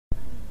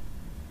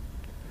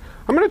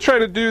I'm going to try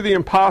to do the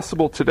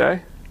impossible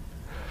today.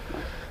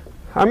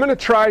 I'm going to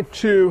try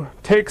to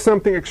take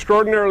something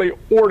extraordinarily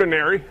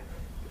ordinary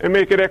and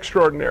make it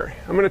extraordinary.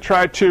 I'm going to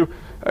try to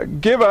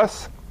give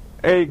us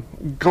a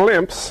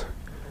glimpse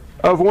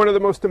of one of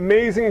the most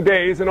amazing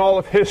days in all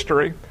of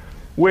history,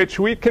 which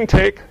we can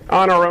take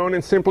on our own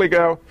and simply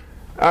go,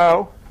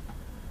 oh.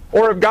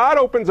 Or if God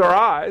opens our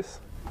eyes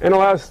and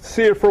allows us to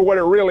see it for what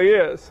it really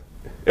is,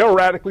 it'll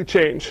radically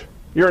change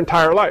your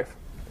entire life.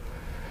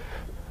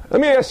 Let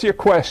me ask you a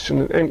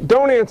question, and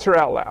don't answer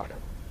out loud,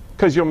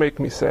 because you'll make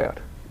me sad.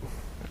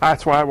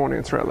 That's why I won't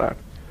answer out loud.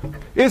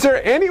 Is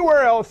there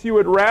anywhere else you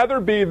would rather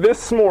be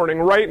this morning,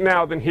 right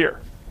now, than here?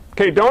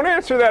 Okay, don't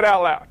answer that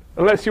out loud,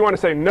 unless you want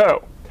to say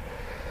no.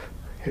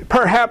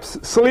 Perhaps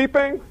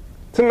sleeping.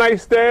 It's a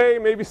nice day,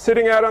 maybe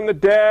sitting out on the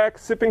deck,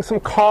 sipping some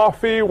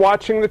coffee,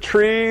 watching the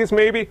trees,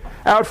 maybe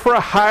out for a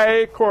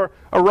hike or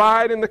a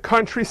ride in the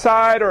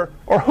countryside, or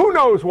who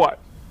knows what.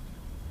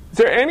 Is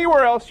there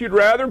anywhere else you'd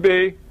rather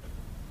be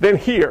than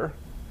here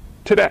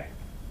today?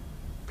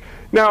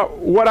 Now,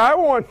 what I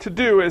want to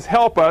do is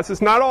help us.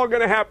 It's not all going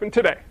to happen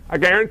today. I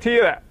guarantee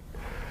you that.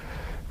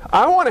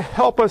 I want to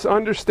help us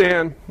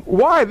understand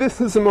why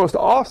this is the most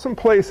awesome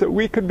place that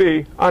we could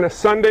be on a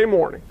Sunday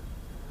morning.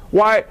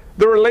 Why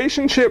the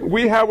relationship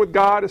we have with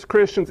God as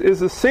Christians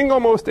is the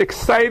single most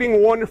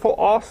exciting, wonderful,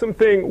 awesome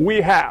thing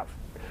we have.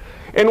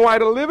 And why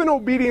to live in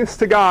obedience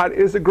to God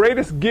is the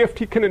greatest gift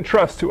He can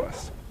entrust to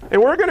us.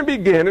 And we're going to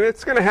begin, and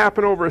it's going to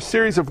happen over a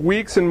series of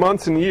weeks and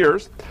months and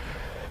years,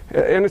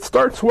 and it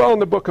starts well in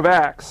the book of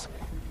Acts,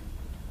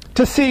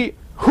 to see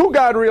who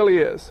God really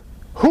is,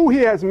 who He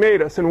has made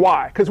us, and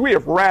why. Because we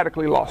have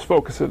radically lost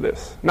focus of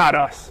this. Not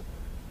us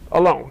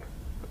alone.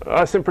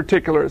 Us in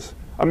particular as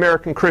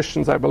American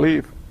Christians, I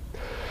believe.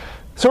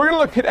 So we're going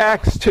to look at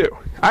Acts 2.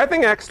 I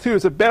think Acts 2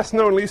 is the best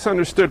known, least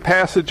understood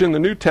passage in the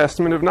New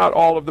Testament, if not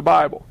all of the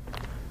Bible.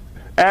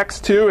 Acts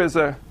 2 is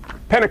a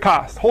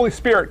Pentecost. Holy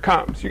Spirit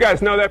comes. You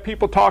guys know that,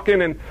 people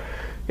talking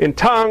in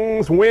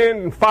tongues,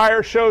 wind and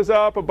fire shows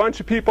up, a bunch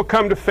of people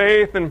come to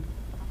faith, and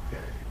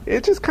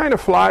it just kind of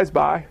flies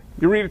by.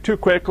 You read it too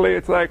quickly,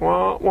 it's like,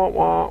 wah, wah,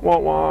 wah, wah,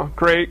 wah,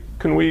 great,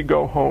 can we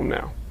go home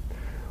now?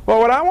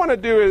 Well, what I want to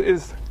do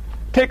is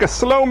take a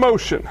slow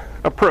motion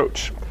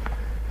approach.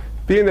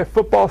 Being that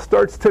football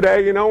starts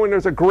today, you know, when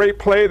there's a great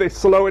play, they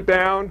slow it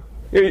down.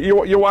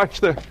 You watch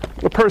the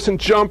person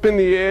jump in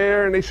the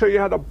air, and they show you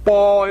how the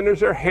ball enters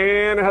their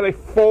hand, and how they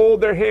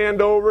fold their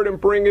hand over it and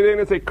bring it in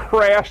as they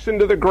crash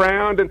into the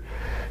ground. And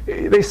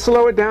they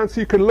slow it down so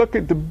you can look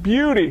at the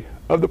beauty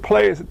of the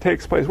play as it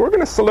takes place. We're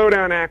going to slow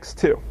down Acts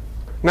 2.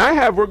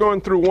 Now we're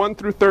going through 1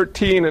 through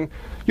 13, and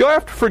you'll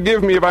have to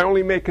forgive me if I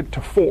only make it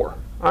to 4.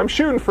 I'm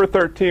shooting for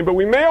 13, but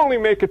we may only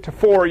make it to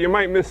 4. You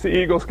might miss the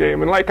Eagles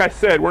game. And like I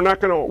said, we're not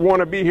going to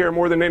want to be here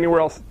more than anywhere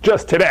else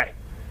just today.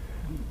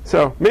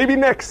 So maybe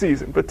next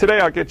season, but today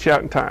I'll get you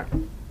out in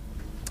time.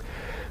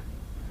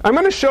 I'm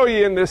going to show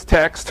you in this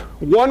text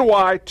 1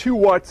 why, 2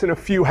 whats, and a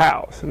few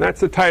hows. And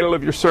that's the title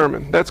of your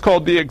sermon. That's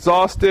called The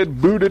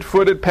Exhausted,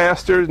 Booted-Footed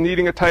Pastor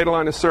Needing a Title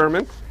on His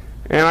Sermon.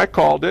 And I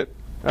called it,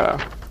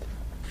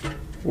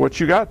 what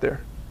you got there?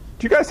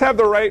 Do you guys have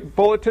the right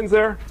bulletins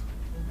there?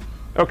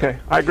 Okay,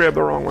 I grabbed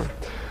the wrong one.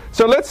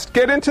 So let's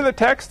get into the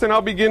text and I'll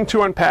begin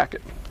to unpack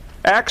it.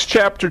 Acts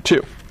chapter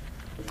 2.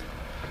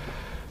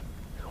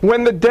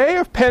 When the day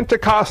of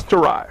Pentecost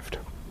arrived,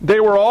 they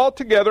were all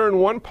together in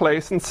one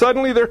place, and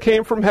suddenly there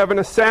came from heaven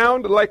a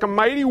sound like a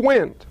mighty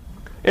wind,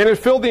 and it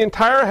filled the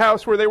entire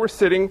house where they were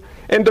sitting,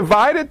 and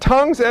divided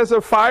tongues as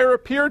of fire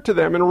appeared to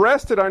them and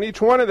rested on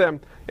each one of them.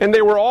 And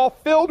they were all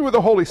filled with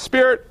the Holy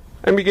Spirit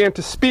and began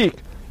to speak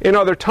in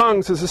other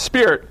tongues as the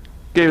Spirit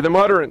gave them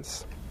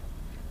utterance.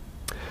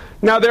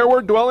 Now there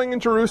were dwelling in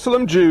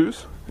Jerusalem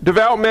Jews,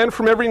 devout men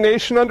from every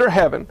nation under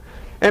heaven.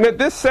 And at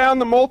this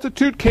sound the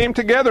multitude came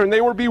together, and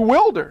they were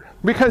bewildered,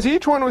 because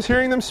each one was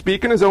hearing them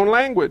speak in his own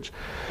language.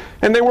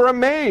 And they were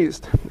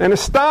amazed and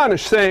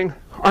astonished, saying,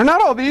 Are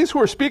not all these who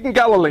are speaking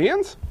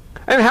Galileans?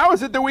 And how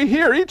is it that we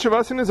hear, each of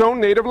us in his own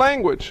native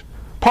language?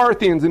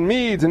 Parthians and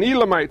Medes and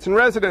Elamites and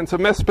residents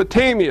of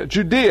Mesopotamia,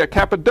 Judea,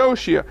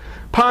 Cappadocia,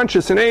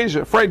 Pontus and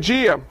Asia,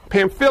 Phrygia,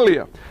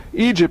 Pamphylia,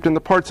 Egypt and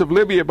the parts of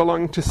Libya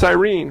belonging to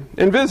Cyrene,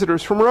 and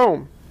visitors from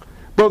Rome.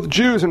 Both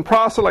Jews and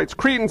proselytes,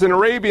 Cretans and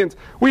Arabians,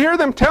 we hear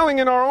them telling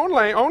in our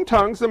own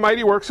tongues the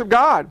mighty works of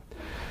God.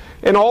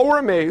 And all were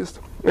amazed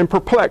and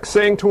perplexed,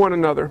 saying to one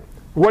another,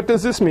 What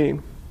does this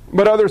mean?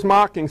 But others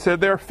mocking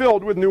said, They are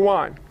filled with new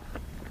wine.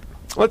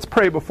 Let's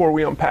pray before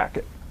we unpack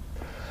it.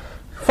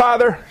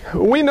 Father,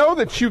 we know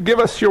that you give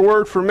us your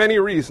word for many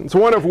reasons,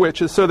 one of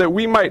which is so that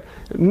we might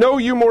know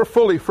you more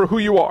fully for who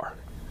you are,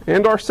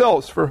 and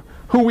ourselves for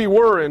who we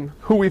were and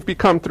who we've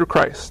become through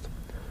Christ.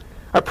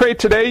 I pray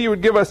today you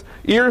would give us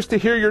ears to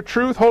hear your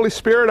truth. Holy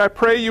Spirit, I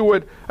pray you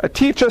would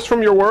teach us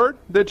from your word,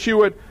 that you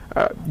would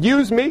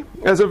use me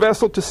as a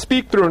vessel to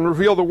speak through and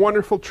reveal the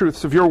wonderful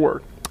truths of your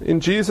word. In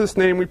Jesus'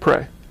 name we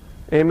pray.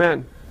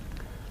 Amen.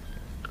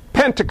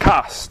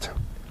 Pentecost.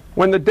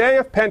 When the day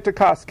of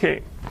Pentecost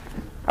came.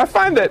 I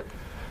find that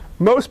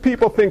Most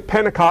people think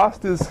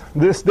Pentecost is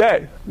this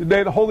day, the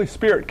day the Holy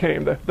Spirit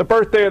came, the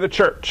birthday of the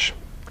church.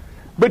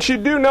 But you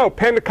do know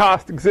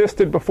Pentecost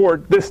existed before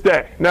this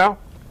day, no?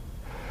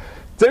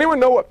 Does anyone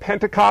know what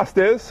Pentecost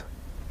is?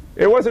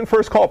 It wasn't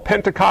first called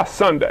Pentecost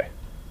Sunday.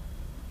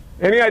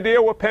 Any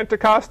idea what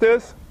Pentecost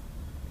is?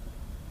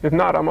 If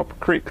not, I'm up a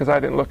creek because I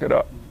didn't look it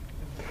up.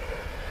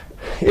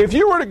 If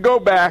you were to go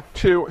back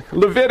to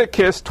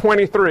Leviticus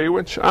 23,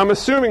 which I'm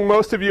assuming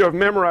most of you have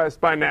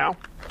memorized by now,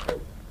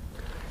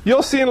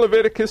 you'll see in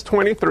Leviticus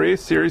 23 a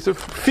series of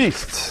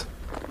feasts.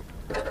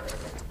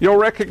 You'll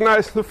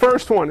recognize the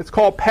first one. It's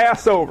called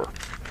Passover.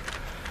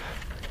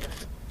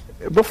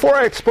 Before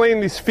I explain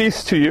these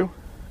feasts to you,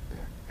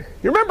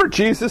 you remember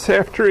Jesus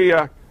after he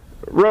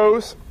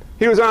rose?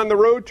 He was on the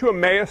road to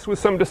Emmaus with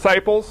some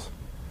disciples.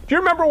 Do you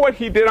remember what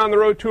he did on the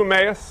road to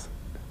Emmaus?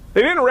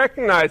 They didn't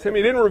recognize him.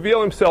 He didn't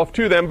reveal himself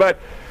to them, but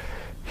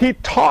he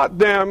taught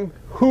them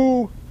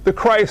who the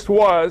Christ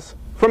was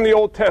from the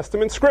Old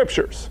Testament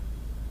scriptures.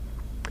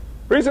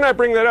 The reason I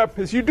bring that up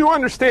is you do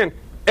understand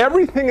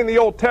everything in the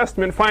Old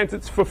Testament finds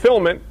its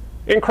fulfillment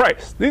in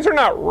Christ. These are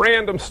not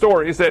random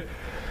stories that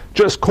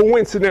just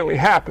coincidentally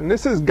happen.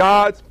 This is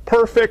God's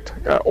perfect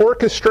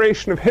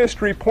orchestration of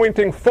history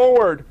pointing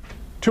forward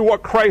to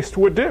what Christ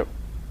would do.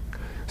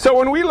 So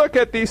when we look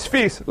at these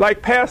feasts,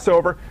 like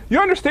Passover, you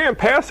understand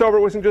Passover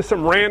wasn't just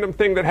some random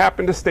thing that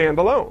happened to stand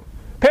alone.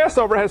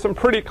 Passover has some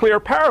pretty clear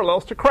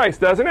parallels to Christ,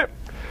 doesn't it?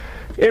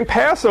 In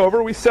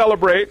Passover, we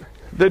celebrate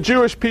the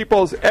Jewish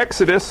people's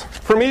exodus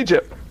from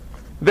Egypt.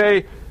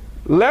 They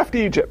left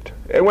Egypt,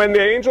 and when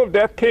the angel of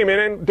death came in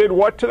and did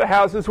what to the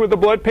houses with the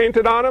blood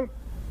painted on them?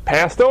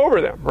 Passed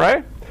over them,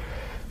 right?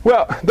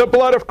 Well, the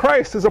blood of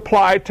Christ is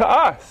applied to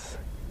us.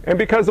 And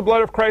because the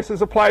blood of Christ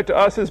is applied to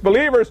us as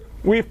believers,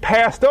 we've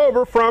passed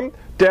over from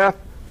death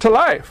to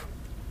life.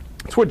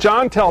 That's what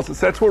John tells us.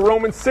 That's what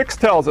Romans 6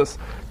 tells us.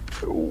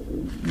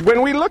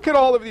 When we look at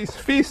all of these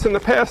feasts in the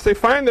past, they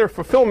find their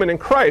fulfillment in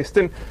Christ,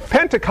 and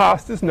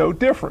Pentecost is no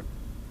different.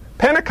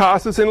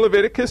 Pentecost is in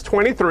Leviticus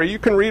 23. You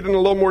can read in a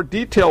little more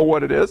detail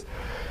what it is,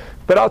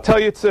 but I'll tell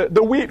you it's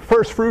the wheat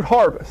first fruit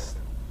harvest.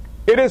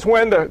 It is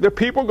when the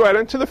people go out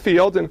into the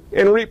field and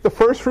reap the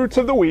first fruits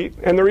of the wheat,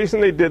 and the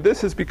reason they did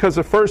this is because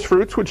the first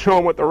fruits would show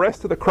them what the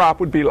rest of the crop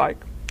would be like.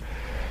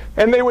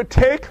 And they would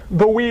take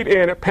the wheat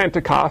in at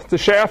Pentecost, the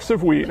shafts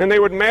of wheat, and they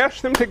would mash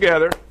them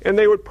together, and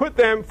they would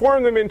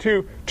form them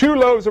into 2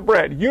 loaves of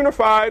bread,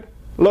 unified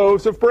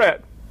loaves of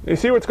bread. You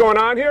see what's going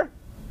on here?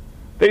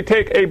 They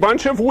take a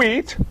bunch of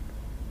wheat,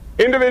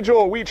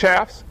 individual wheat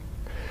shafts,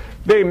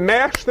 they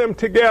mash them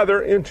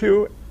together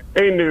into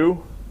a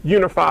new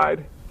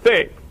unified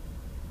thing.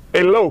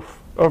 A loaf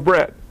of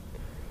bread.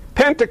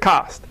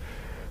 Pentecost.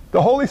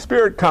 The Holy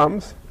Spirit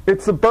comes.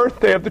 It's the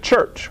birthday of the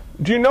church.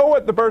 Do you know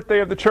what the birthday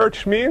of the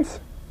church means?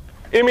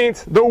 It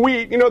means the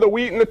wheat. You know the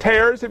wheat and the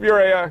tares if you're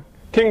a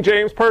King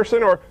James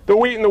person, or the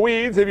wheat and the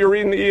weeds if you're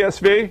reading the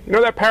ESV. You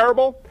know that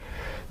parable?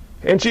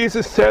 And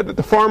Jesus said that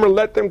the farmer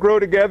let them grow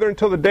together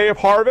until the day of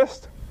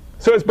harvest.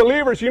 So as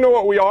believers, you know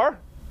what we are?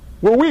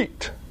 We're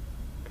wheat.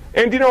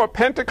 And do you know what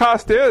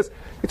Pentecost is?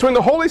 It's when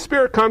the Holy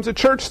Spirit comes, the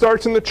church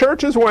starts, and the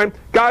church is when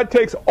God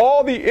takes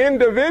all the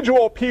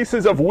individual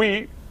pieces of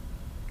wheat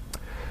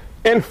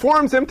and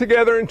forms them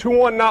together into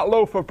one, not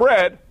loaf of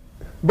bread,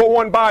 but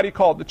one body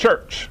called the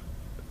church.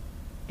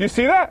 Do you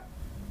see that?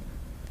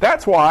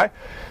 That's why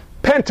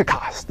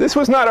Pentecost. This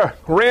was not a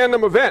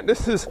random event.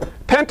 This is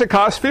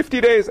Pentecost,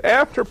 50 days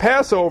after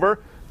Passover,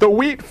 the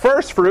wheat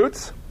first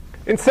fruits,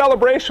 in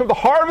celebration of the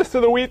harvest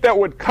of the wheat that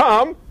would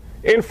come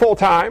in full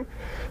time.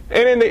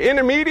 And in the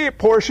intermediate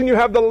portion, you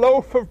have the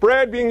loaf of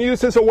bread being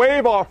used as a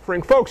wave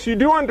offering. Folks, you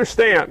do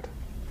understand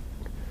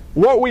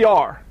what we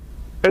are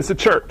as a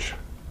church,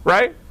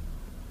 right?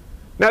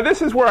 Now,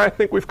 this is where I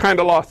think we've kind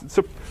of lost it.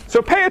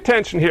 So pay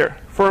attention here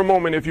for a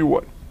moment, if you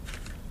would.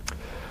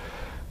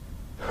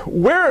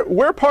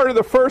 We're part of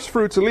the first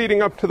fruits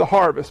leading up to the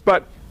harvest,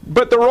 but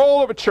the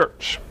role of a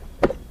church.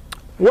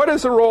 What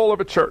is the role of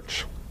a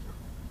church?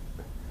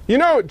 You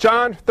know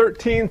John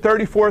 13,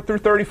 34 through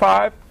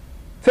 35?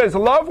 It says,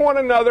 love one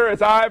another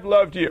as I've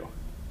loved you.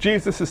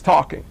 Jesus is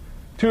talking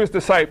to his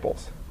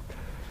disciples.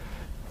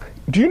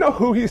 Do you know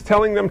who he's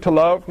telling them to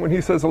love when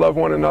he says love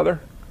one another?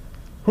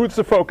 Who's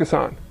the focus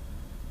on?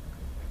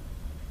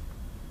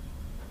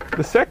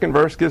 The second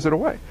verse gives it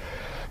away.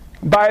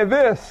 By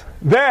this,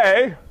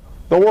 they,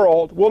 the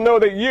world, will know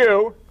that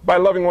you, by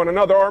loving one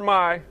another, are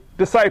my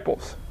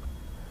disciples.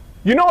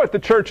 You know what the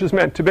church is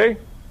meant to be?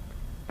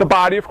 The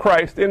body of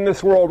Christ in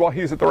this world while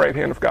he's at the right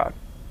hand of God.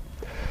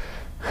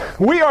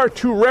 We are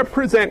to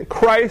represent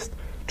Christ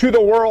to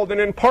the world, and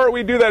in part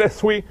we do that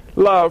as we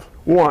love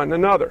one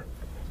another.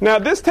 Now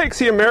this takes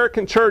the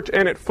American church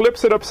and it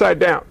flips it upside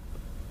down.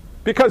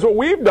 Because what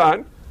we've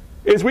done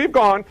is we've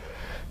gone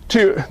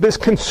to this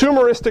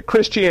consumeristic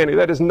Christianity.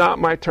 That is not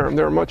my term.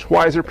 There are much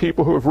wiser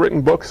people who have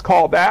written books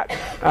called that.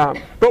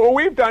 But what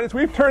we've done is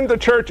we've turned the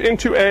church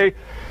into an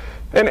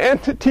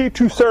entity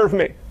to serve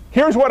me.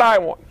 Here's what I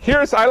want.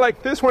 I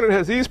like this one. It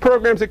has these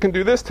programs that can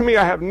do this to me.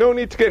 I have no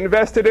need to get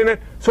invested in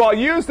it. So I'll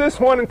use this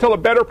one until a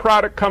better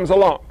product comes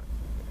along.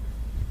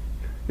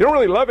 You don't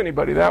really love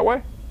anybody that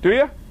way, do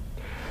you?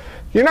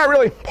 You're not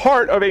really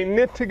part of a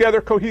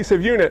knit-together,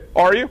 cohesive unit,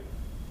 are you?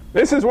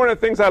 This is one of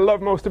the things I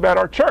love most about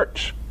our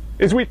church,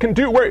 is we're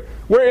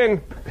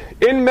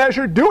in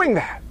measure doing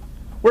that.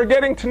 We're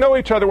getting to know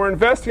each other, we're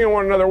investing in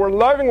one another, we're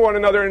loving one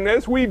another, and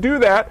as we do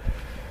that,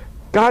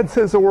 God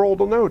says the world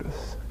will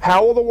notice.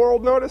 How will the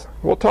world notice?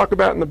 We'll talk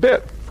about in a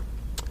bit.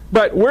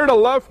 But we're to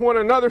love one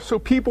another so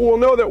people will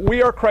know that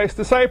we are Christ's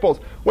disciples.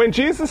 When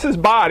Jesus'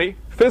 body,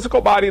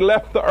 physical body,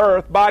 left the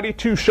earth, body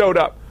 2 showed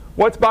up.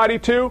 What's body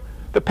 2?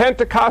 The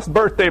Pentecost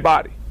birthday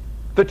body,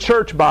 the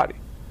church body.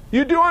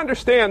 You do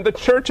understand the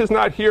church is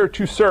not here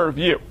to serve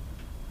you,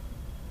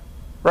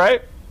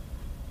 right?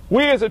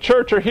 We as a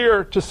church are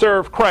here to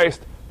serve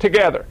Christ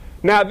together.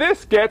 Now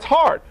this gets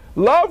hard.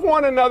 Love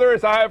one another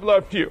as I have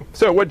loved you.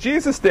 So what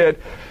Jesus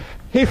did,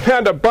 he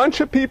found a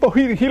bunch of people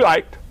he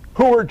liked,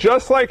 who were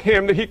just like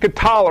him, that he could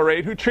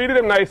tolerate, who treated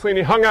him nicely, and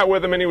he hung out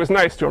with them and he was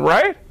nice to them,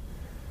 right?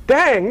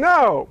 Dang,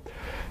 no.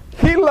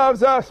 He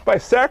loves us by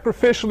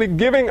sacrificially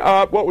giving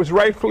up what was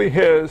rightfully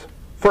his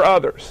for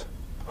others.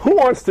 Who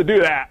wants to do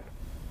that?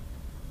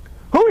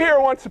 Who here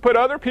wants to put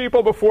other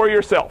people before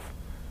yourself?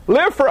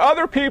 Live for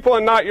other people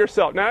and not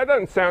yourself. Now, that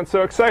doesn't sound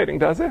so exciting,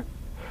 does it?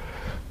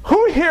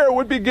 Who here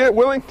would be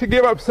willing to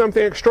give up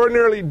something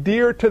extraordinarily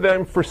dear to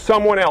them for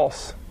someone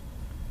else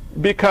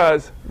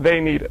because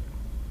they need it?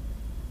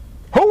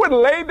 Who would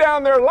lay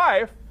down their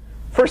life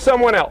for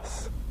someone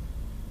else?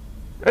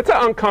 That's an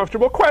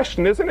uncomfortable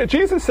question, isn't it?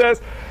 Jesus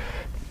says,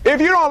 if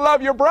you don't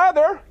love your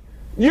brother,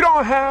 you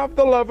don't have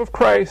the love of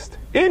Christ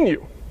in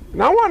you.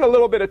 And I want a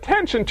little bit of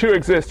tension to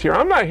exist here.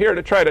 I'm not here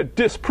to try to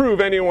disprove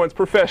anyone's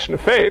profession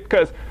of faith,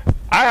 because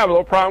I have a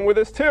little problem with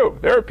this too.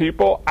 There are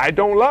people I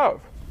don't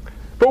love.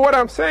 But what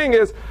I'm saying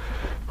is,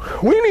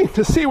 we need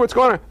to see what's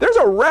going on. There's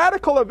a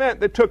radical event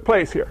that took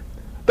place here.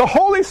 The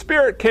Holy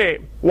Spirit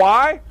came.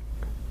 Why?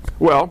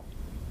 Well,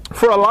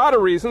 for a lot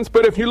of reasons,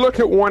 but if you look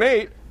at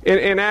 1:8,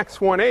 in Acts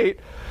 1:8,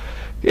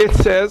 it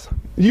says,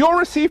 you'll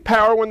receive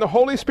power when the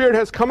Holy Spirit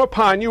has come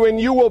upon you, and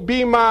you will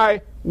be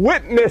my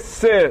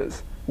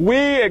witnesses.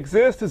 We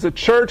exist as a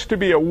church to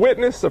be a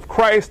witness of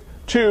Christ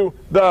to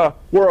the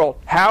world.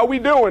 How are we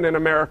doing in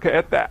America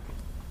at that?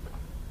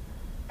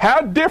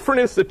 How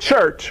different is the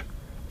church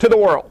to the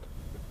world?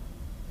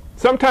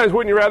 Sometimes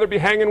wouldn't you rather be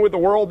hanging with the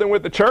world than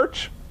with the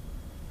church?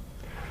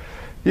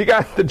 You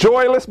got the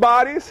joyless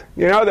bodies,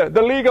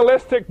 the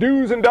legalistic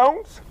do's and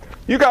don'ts.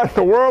 You got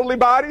the worldly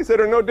bodies that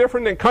are no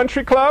different than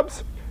country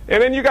clubs.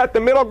 And then you got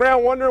the middle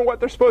ground wondering what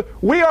they're supposed to do.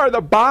 We are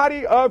the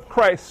body of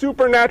Christ,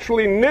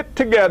 supernaturally knit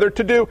together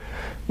to do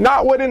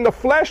not what in the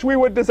flesh we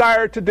would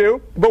desire to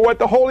do, but what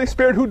the Holy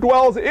Spirit who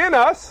dwells in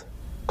us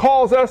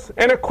calls us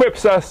and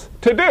equips us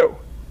to do.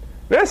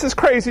 This is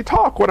crazy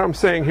talk, what I'm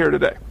saying here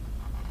today.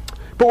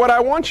 But what I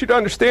want you to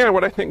understand,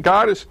 what I think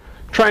God is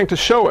trying to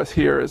show us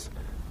here is,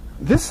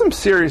 this is some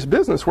serious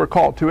business we're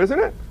called to, isn't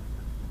it?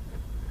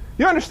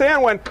 You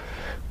understand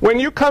when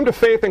you come to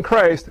faith in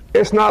Christ,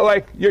 it's not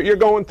like you're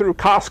going through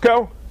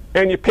Costco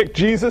and you pick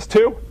Jesus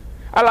too.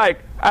 I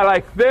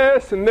like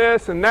this and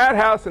this and that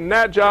house and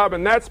that job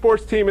and that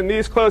sports team and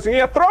these clothes. And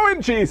yeah, throw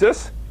in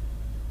Jesus,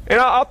 and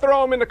I'll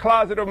throw him in the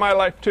closet of my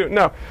life too.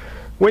 No.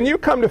 When you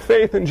come to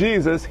faith in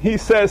Jesus, he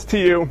says to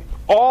you,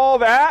 all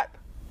that,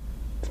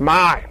 it's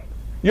mine.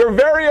 Your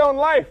very own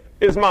life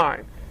is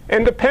mine.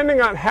 And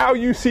depending on how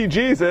you see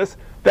Jesus,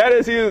 that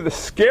is either the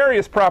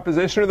scariest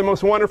proposition or the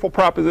most wonderful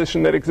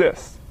proposition that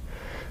exists.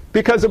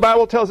 Because the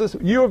Bible tells us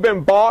you have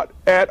been bought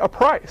at a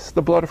price,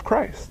 the blood of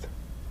Christ.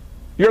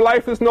 Your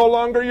life is no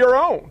longer your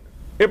own.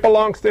 It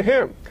belongs to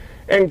him.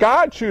 And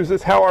God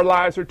chooses how our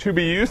lives are to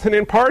be used, and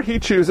in part he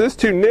chooses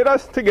to knit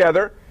us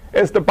together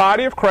as the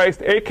body of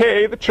Christ,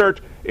 a.k.a. the church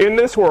in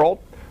this world,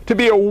 to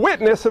be a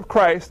witness of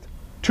Christ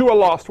to a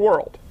lost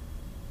world.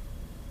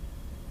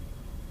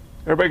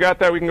 Everybody got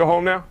that? We can go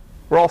home now?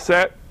 We're all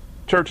set?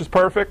 Church is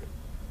perfect?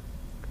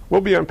 We'll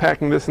be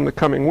unpacking this in the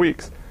coming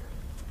weeks.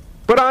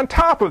 But on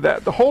top of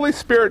that, the Holy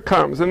Spirit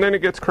comes, and then it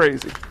gets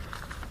crazy.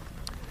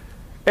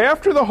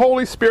 After the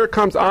Holy Spirit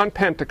comes on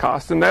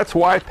Pentecost, and that's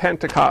why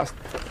Pentecost,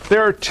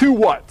 there are two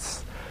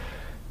whats.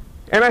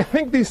 And I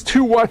think these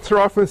two whats are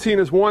often seen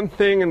as one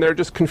thing, and they're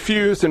just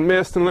confused and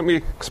missed, and let me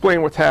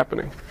explain what's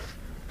happening.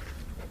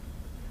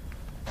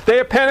 The day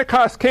of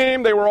Pentecost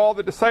came, they were all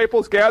the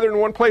disciples gathered in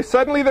one place.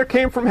 Suddenly there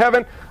came from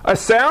heaven a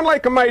sound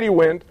like a mighty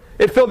wind.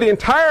 It filled the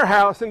entire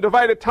house, and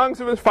divided tongues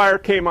of his fire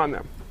came on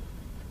them.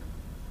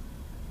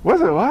 Was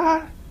it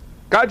what?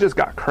 God just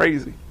got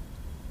crazy.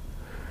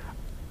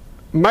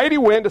 Mighty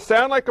wind, a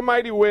sound like a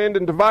mighty wind,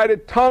 and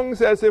divided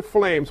tongues as if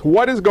flames.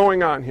 What is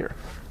going on here?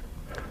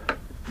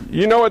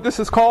 You know what this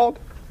is called?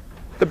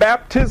 The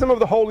baptism of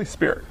the Holy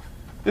Spirit.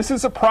 This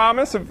is a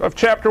promise of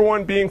chapter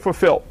 1 being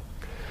fulfilled.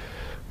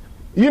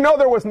 You know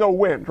there was no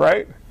wind,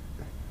 right?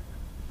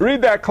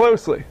 Read that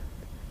closely.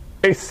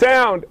 A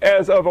sound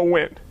as of a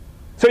wind.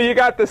 So you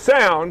got the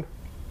sound,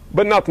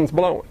 but nothing's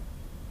blowing.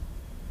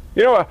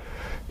 You know a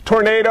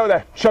tornado,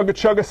 that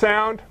chugga-chugga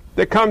sound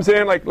that comes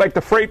in like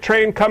the freight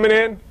train coming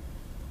in?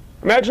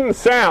 Imagine the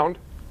sound,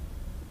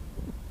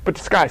 but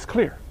the sky's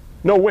clear.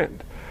 No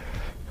wind.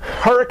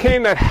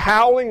 hurricane, that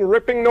howling,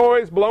 ripping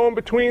noise, blowing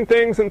between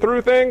things and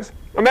through things.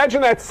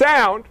 Imagine that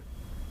sound,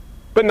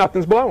 but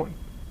nothing's blowing.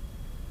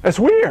 That's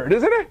weird,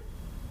 isn't it?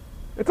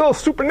 It's a little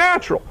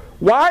supernatural.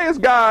 Why is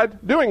God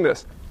doing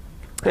this?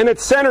 And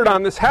it's centered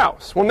on this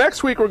house. Well,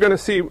 next week we're going to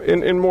see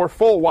in more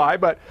full why,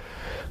 but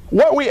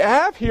what we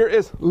have here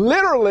is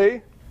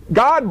literally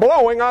God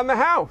blowing on the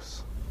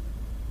house.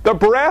 The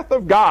breath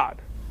of God.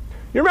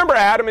 You remember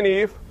Adam and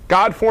Eve?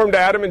 God formed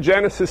Adam in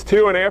Genesis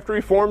 2, and after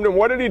he formed him,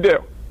 what did he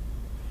do?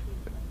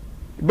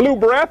 He blew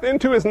breath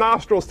into his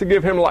nostrils to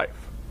give him life.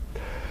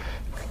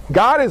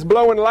 God is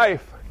blowing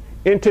life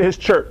into his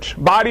church.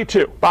 Body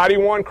 2. Body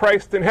 1,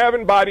 Christ in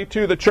heaven. Body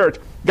 2, the church.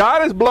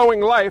 God is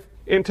blowing life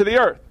into the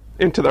earth.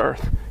 Into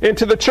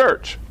the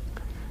church.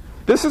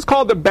 This is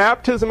called the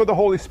baptism of the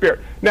Holy Spirit.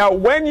 Now,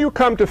 when you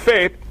come to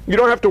faith, you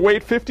don't have to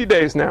wait 50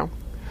 days now.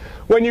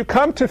 When you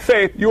come to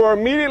faith, you are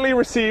immediately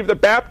receive the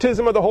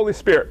baptism of the Holy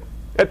Spirit.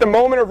 At the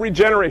moment of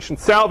regeneration,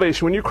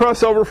 salvation, when you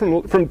cross over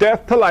from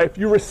death to life,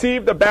 you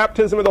receive the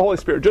baptism of the Holy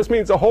Spirit. It just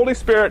means the Holy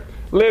Spirit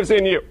lives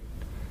in you.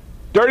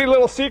 Dirty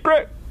little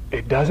secret,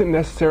 it doesn't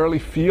necessarily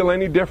feel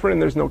any different,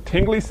 and there's no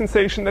tingly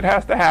sensation that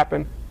has to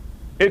happen.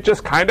 It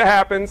just kind of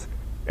happens,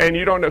 and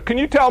you don't know. Can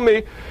you tell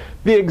me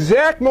the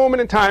exact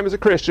moment in time as a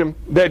Christian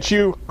that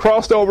you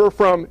crossed over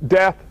from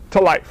death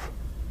to life?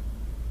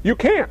 You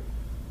can't.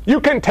 You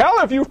can tell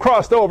if you've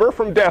crossed over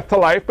from death to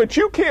life, but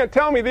you can't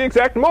tell me the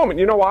exact moment.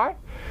 You know why?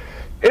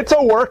 It's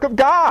a work of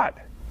God.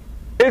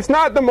 It's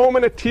not the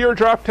moment a tear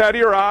dropped out of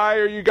your eye,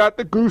 or you got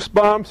the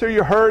goosebumps, or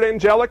you heard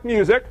angelic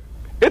music.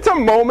 It's a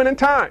moment in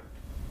time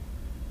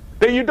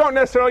that you don't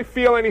necessarily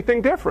feel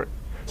anything different.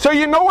 So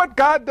you know what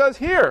God does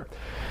here?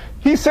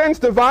 He sends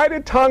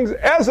divided tongues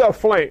as of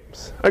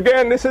flames.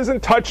 Again, this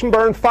isn't touch and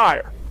burn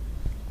fire.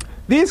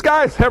 These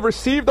guys have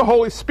received the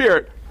Holy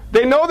Spirit.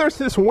 They know there's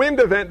this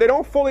wind event. They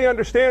don't fully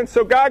understand.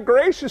 So God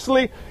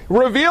graciously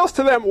reveals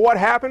to them what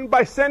happened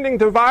by sending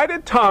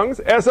divided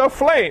tongues as of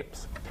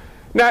flames.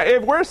 Now,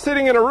 if we're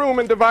sitting in a room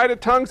and divided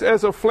tongues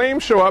as of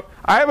flames show up,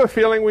 I have a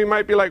feeling we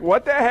might be like,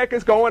 what the heck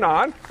is going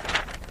on?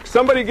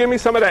 Somebody give me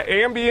some of that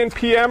Ambien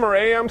PM or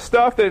AM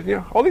stuff that, you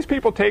know, all these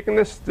people taking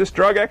this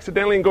drug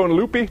accidentally and going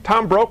loopy.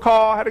 Tom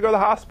Brokaw had to go to the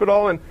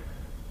hospital, and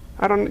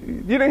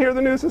you didn't hear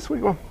the news this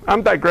week? Well,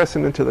 I'm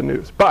digressing into the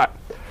news. But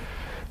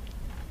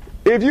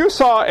if you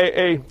saw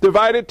a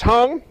divided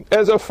tongue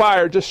as a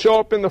fire just show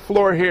up in the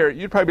floor here,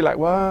 you'd probably be like,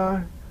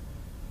 what?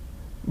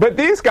 But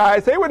these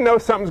guys, they would know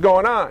something's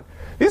going on.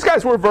 These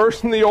guys were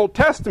versed in the Old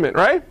Testament,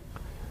 right?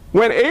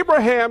 When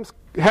Abraham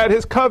had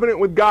his covenant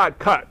with God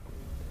cut,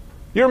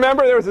 you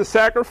remember there was a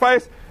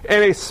sacrifice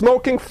and a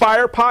smoking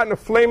fire pot and a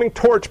flaming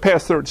torch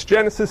passed through. It's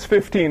Genesis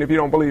 15, if you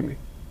don't believe me.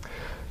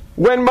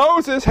 When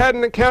Moses had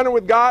an encounter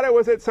with God, it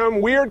was at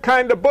some weird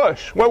kind of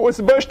bush. What was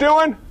the bush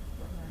doing?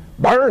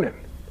 Burning.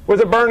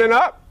 Was it burning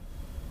up?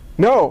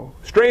 No.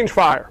 Strange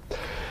fire.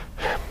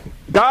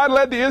 God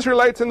led the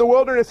Israelites in the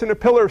wilderness in a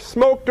pillar of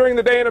smoke during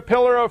the day and a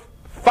pillar of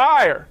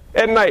fire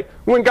at night.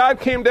 When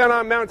God came down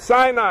on Mount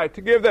Sinai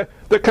to give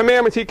the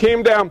commandments, he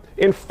came down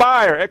in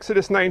fire,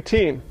 Exodus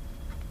 19.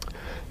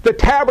 The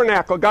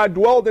tabernacle, God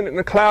dwelled in it in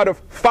a cloud of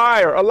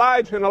fire.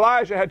 Elijah and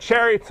Elijah had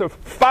chariots of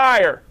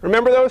fire.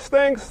 Remember those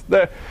things?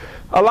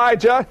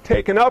 Elijah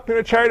taken up in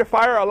a chariot of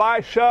fire.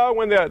 Elisha,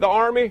 when the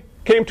army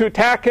came to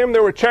attack him,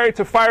 there were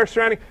chariots of fire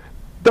surrounding.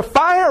 The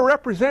fire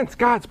represents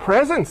God's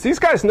presence. These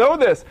guys know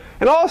this.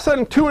 And all of a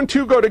sudden, 2 and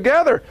 2 go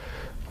together.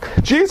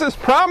 Jesus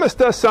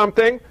promised us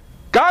something.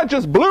 God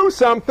just blew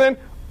something.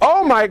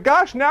 Oh my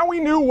gosh, now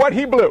we knew what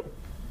he blew.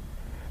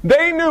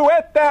 They knew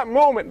at that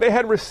moment they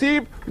had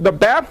received the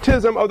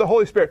baptism of the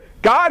Holy Spirit.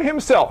 God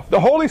himself, the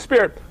Holy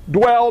Spirit,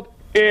 dwelled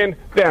in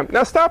them.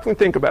 Now stop and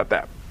think about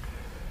that.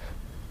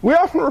 We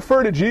often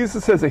refer to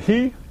Jesus as a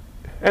he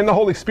and the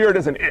Holy Spirit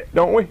as an it,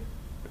 don't we?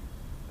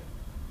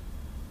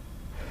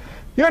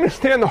 You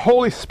understand the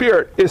Holy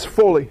Spirit is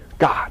fully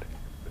God.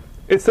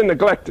 It's the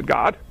neglected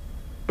God.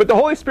 But the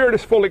Holy Spirit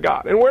is fully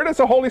God. And where does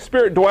the Holy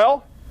Spirit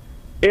dwell?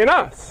 In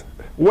us.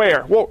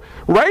 Where? Well,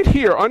 right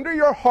here, under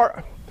your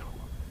heart.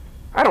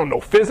 I don't know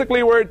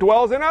physically where it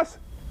dwells in us.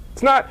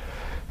 It's not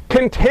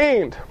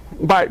contained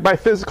by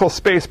physical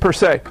space per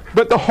se.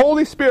 But the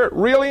Holy Spirit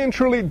really and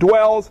truly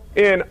dwells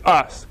in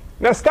us.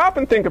 Now stop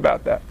and think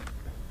about that.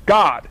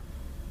 God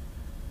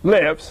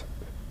lives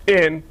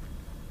in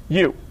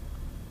you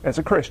as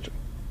a Christian.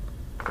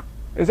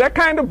 Does that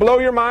kind of blow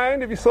your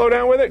mind if you slow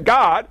down with it?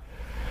 God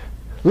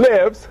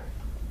lives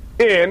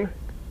in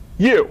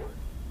you.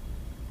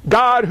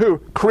 God who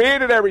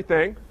created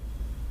everything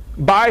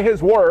by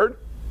his word,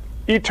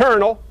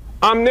 eternal,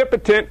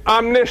 omnipotent,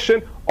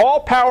 omniscient,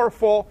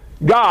 all-powerful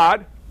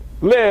God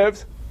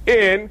lives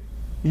in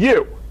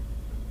you.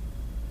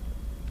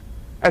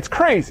 That's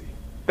crazy.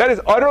 That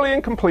is utterly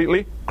and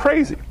completely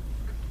crazy.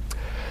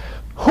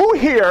 Who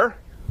here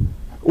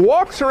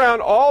walks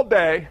around all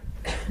day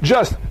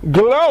just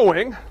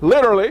glowing,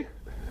 literally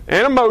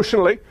and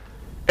emotionally,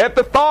 at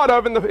the thought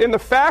of, in the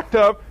fact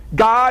of,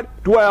 God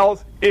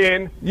dwells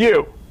in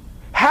you?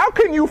 How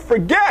can you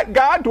forget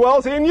God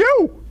dwells in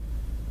you?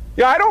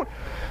 Yeah,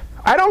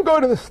 I don't go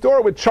to the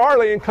store with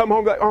Charlie and come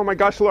home like, oh my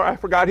gosh, Lord, I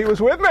forgot he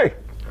was with me.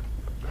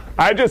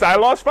 I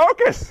lost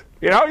focus.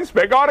 He's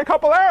been gone a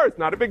couple hours.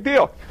 Not a big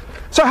deal.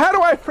 So how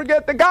do I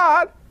forget that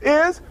God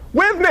is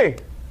with me?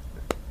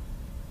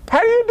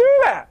 How do you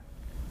do that?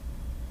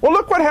 Well,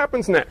 look what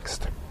happens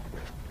next.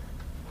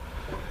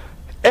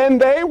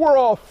 And they were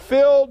all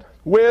filled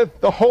with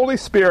the Holy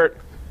Spirit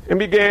and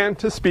began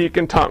to speak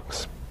in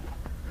tongues.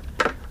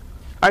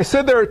 I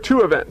said there are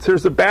two events.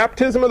 There's the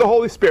baptism of the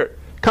Holy Spirit.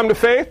 Come to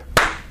faith,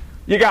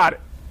 you got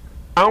it.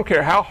 I don't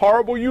care how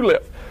horrible you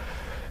live.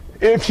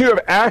 If you have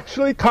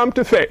actually come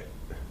to faith,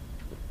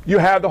 you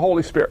have the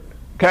Holy Spirit.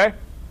 Okay?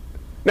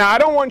 Now, I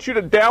don't want you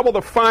to dabble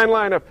the fine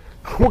line of,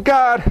 well,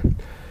 God,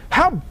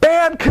 how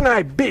bad can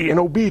I be in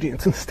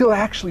obedience and still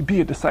actually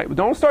be a disciple?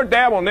 Don't start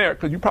dabbling there,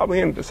 because you probably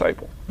ain't a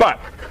disciple. But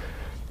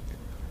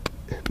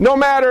no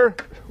matter,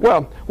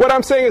 what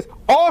I'm saying is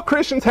all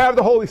Christians have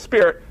the Holy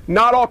Spirit.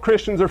 Not all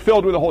Christians are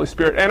filled with the Holy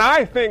Spirit. And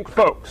I think,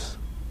 folks,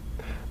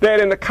 that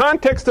in the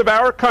context of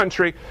our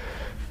country,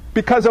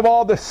 because of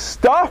all the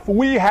stuff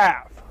we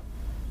have,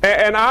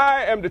 and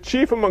I am the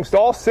chief amongst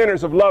all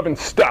sinners of loving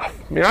stuff.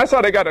 I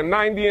saw they got a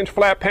 90-inch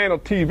flat panel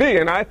TV,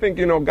 and I think,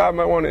 God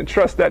might want to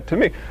entrust that to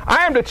me.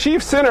 I am the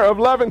chief sinner of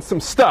loving some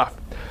stuff.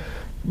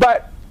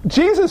 But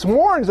Jesus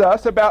warns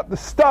us about the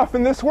stuff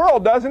in this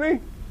world, doesn't he?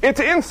 It's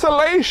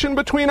insulation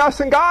between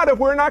us and God if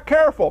we're not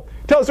careful.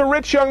 He tells a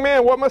rich young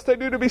man, what must I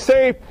do to be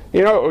saved?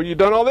 You've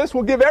done all this?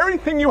 Well, give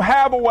everything you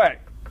have away.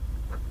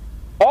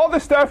 All the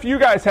stuff you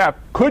guys have.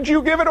 Could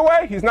you give it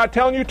away? He's not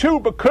telling you to,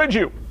 but could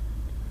you?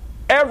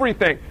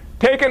 Everything.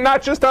 Take it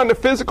not just on the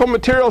physical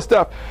material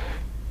stuff.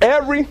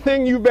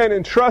 Everything you've been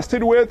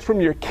entrusted with,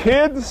 from your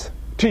kids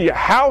to your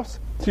house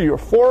to your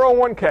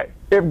 401k.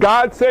 If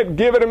God said,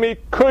 give it to me,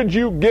 could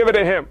you give it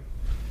to him?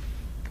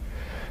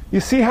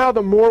 You see how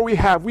the more we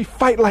have, we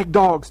fight like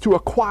dogs to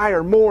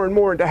acquire more and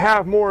more and to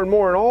have more and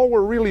more. And all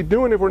we're really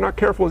doing, if we're not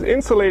careful, is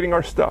insulating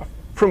our stuff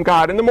from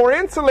God. And the more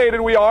insulated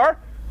we are,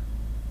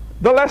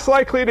 the less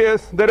likely it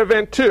is that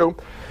event 2,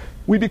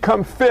 we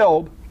become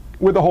filled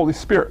with the Holy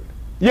Spirit.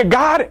 You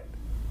got it.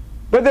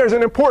 But there's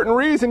an important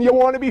reason you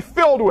want to be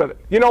filled with it.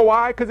 You know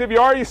why? Because if you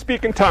are, you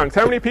speak in tongues.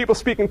 How many people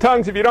speak in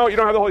tongues? If you don't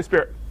have the Holy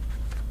Spirit.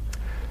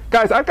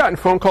 Guys, I've gotten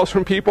phone calls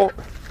from people.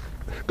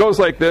 It goes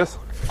like this.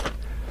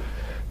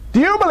 Do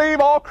you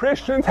believe all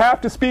Christians have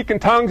to speak in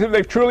tongues if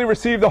they've truly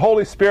received the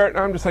Holy Spirit? And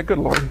I'm just like, good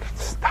Lord,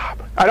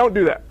 stop. I don't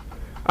do that.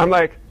 I'm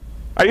like,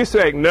 I used to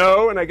say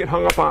no, and I get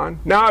hung up on.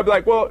 Now I'd be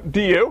like, well,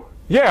 do you?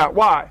 Yeah,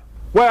 why?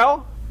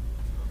 Well,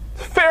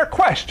 it's a fair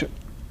question.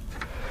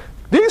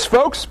 These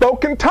folks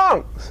spoke in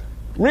tongues.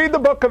 Read the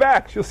book of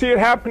Acts. You'll see it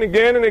happen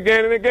again and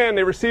again and again.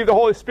 They receive the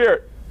Holy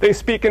Spirit. They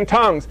speak in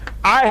tongues.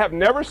 I have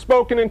never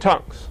spoken in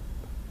tongues.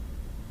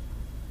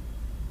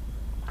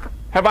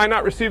 Have I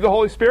not received the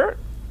Holy Spirit?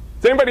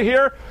 Is anybody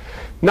here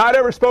not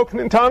ever spoken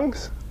in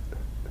tongues?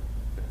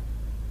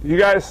 You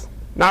guys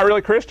not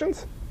really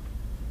Christians?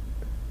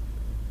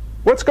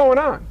 What's going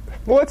on?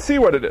 Well, let's see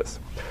what it is.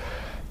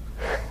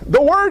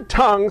 The word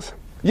tongues,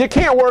 you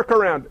can't work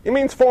around it. It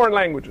means foreign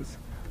languages.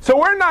 So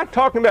we're not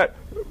talking about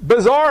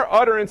bizarre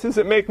utterances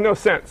that make no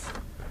sense.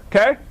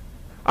 Okay?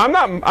 I'm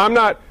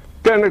not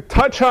going to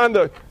touch on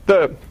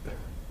the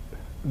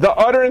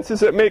utterances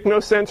that make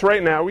no sense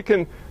right now. We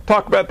can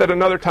talk about that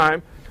another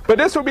time. But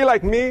this would be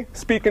like me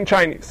speaking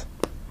Chinese.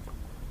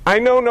 I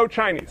know no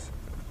Chinese.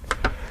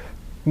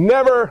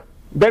 Never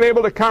been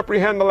able to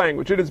comprehend the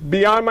language. It is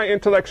beyond my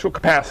intellectual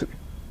capacity.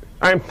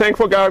 I am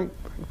thankful God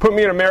put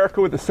me in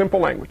America with a simple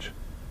language.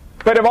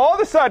 But if all of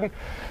a sudden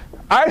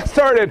I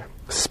started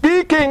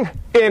speaking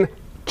in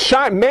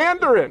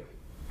Mandarin,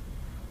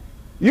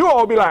 you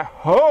all be like,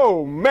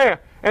 oh man.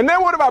 And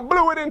then what if I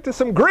blew it into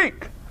some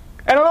Greek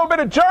and a little bit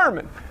of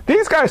German?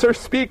 These guys are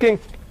speaking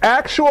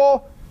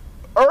actual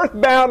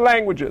earthbound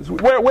languages.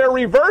 We're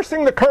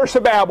reversing the curse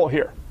of Babel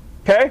here.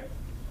 Okay?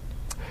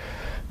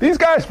 These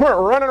guys weren't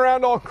running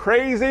around all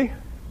crazy,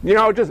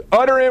 just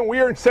uttering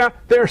weird sound.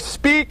 They're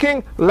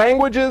speaking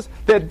languages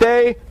that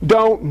they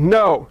don't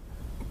know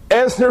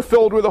as they're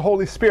filled with the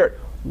Holy Spirit.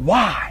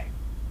 Why?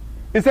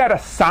 Is that a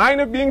sign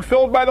of being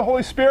filled by the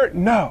Holy Spirit?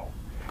 No.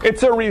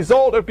 It's a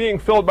result of being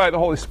filled by the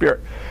Holy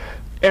Spirit.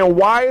 And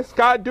why is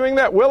God doing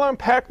that? We'll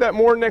unpack that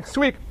more next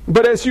week.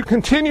 But as you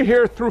continue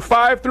here through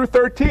 5 through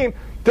 13,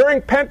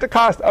 during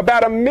Pentecost,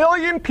 about 1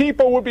 million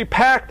people would be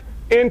packed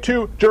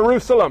into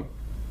Jerusalem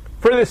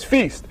for this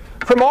feast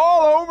from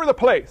all over the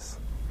place.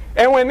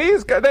 And when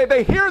these guys,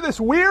 they hear this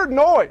weird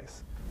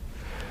noise,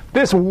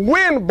 this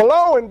wind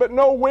blowing but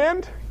no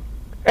wind,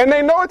 and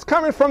they know it's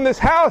coming from this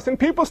house, and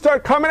people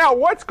start coming out.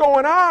 What's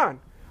going on?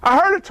 I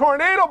heard a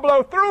tornado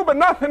blow through, but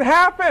nothing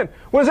happened.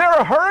 Was there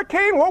a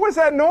hurricane? What was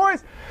that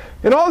noise?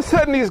 And all of a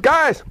sudden these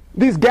guys,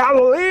 these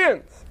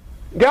Galileans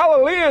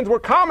were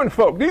common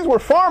folk. These were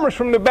farmers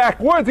from the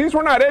backwoods. These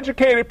were not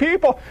educated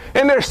people.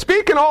 And they're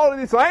speaking all of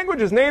these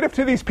languages native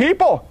to these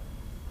people.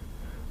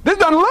 This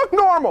doesn't look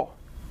normal.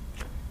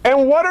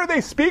 And what are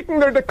they speaking?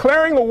 They're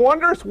declaring the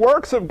wondrous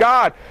works of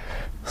God.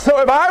 So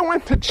if I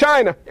went to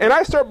China and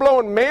I start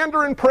blowing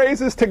Mandarin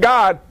praises to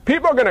God,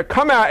 people are going to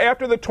come out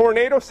after the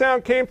tornado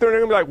sound came through and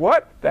they're going to be like,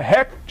 what the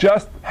heck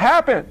just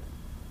happened?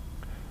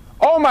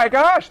 Oh my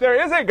gosh,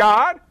 there is a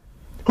God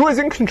who is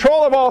in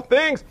control of all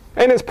things,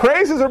 and his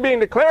praises are being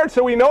declared,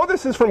 so we know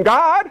this is from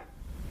God.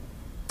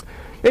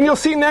 And you'll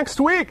see next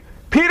week,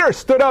 Peter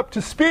stood up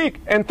to speak,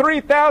 and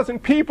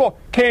 3,000 people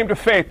came to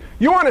faith.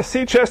 You want to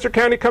see Chester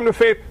County come to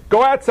faith?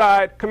 Go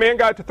outside, command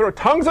God to throw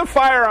tongues of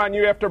fire on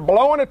you after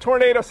blowing a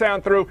tornado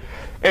sound through,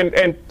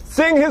 and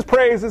sing his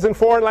praises in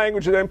foreign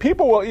languages. And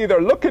people will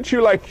either look at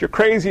you like you're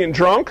crazy and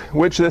drunk,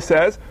 which this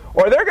says,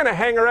 or they're going to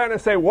hang around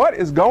and say, what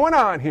is going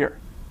on here?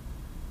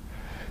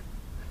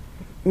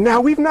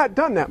 Now, we've not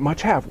done that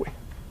much, have we?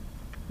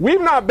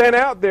 We've not been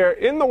out there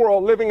in the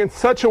world living in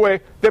such a way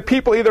that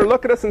people either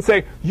look at us and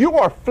say, you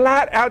are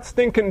flat out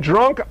stinking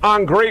drunk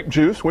on grape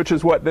juice, which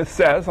is what this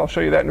says. I'll show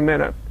you that in a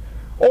minute.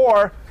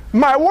 Or,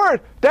 my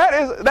word,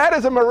 that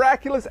is a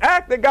miraculous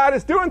act that God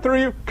is doing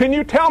through you. Can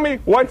you tell me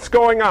what's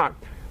going on?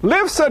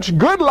 Live such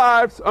good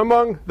lives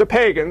among the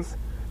pagans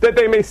that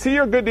they may see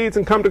your good deeds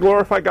and come to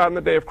glorify God in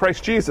the day of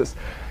Christ Jesus.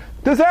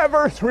 Does that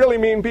verse really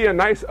mean be a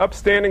nice,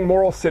 upstanding,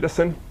 moral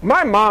citizen?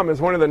 My mom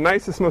is one of the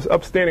nicest, most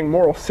upstanding,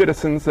 moral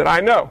citizens that I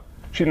know.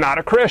 She's not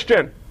a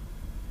Christian.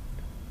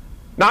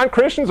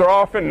 Non-Christians are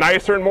often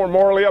nicer and more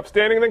morally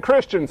upstanding than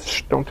Christians.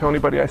 Shh, don't tell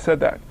anybody I said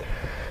that.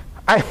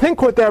 I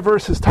think what that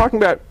verse is talking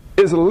about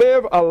is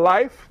live a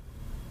life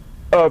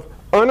of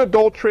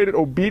unadulterated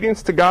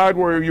obedience to God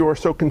where you are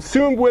so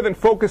consumed with and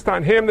focused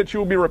on him that you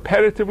will be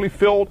repetitively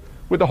filled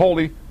with the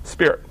Holy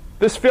Spirit.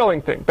 This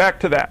filling thing, back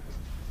to that.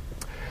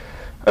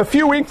 A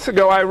few weeks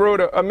ago, I wrote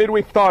a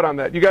midweek thought on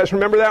that. You guys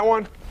remember that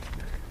one?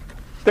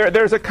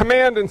 There's a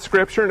command in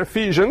Scripture in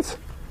Ephesians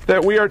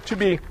that we are to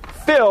be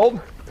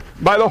filled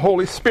by the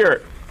Holy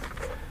Spirit.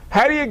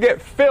 How do you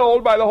get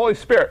filled by the Holy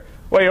Spirit?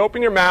 Well, you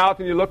open your mouth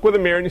and you look with a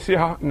mirror and you see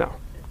how... No.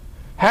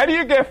 How do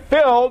you get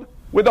filled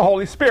with the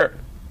Holy Spirit?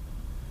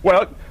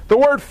 Well, the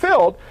word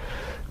filled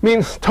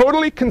means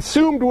totally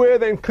consumed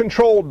with and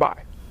controlled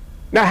by.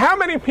 Now, how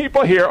many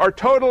people here are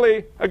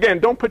totally... Again,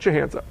 don't put your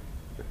hands up.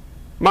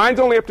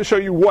 Mine's only up to show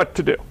you what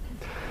to do.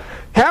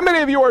 How many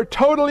of you are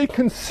totally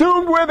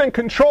consumed with and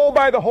controlled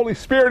by the Holy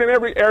Spirit in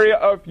every area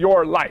of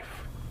your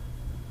life?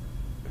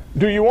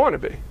 Do you want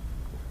to be?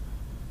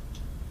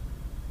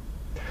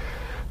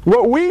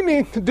 What we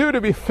need to do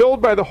to be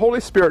filled by the Holy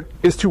Spirit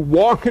is to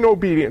walk in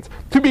obedience,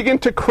 to begin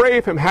to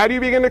crave him. How do you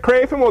begin to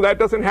crave him? Well, that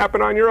doesn't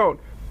happen on your own.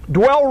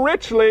 Dwell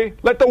richly,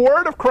 let the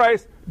word of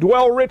Christ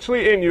dwell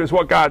richly in you is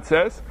what God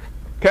says.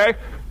 Okay?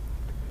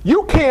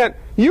 You can't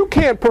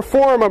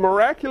perform a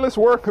miraculous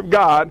work of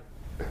God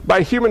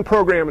by human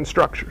program and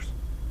structures.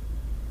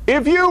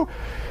 If you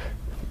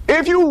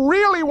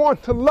really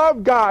want to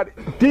love God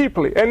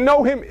deeply and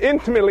know him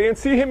intimately and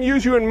see him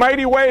use you in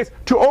mighty ways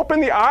to open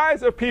the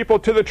eyes of people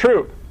to the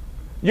truth,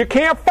 you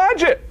can't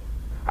fudge it.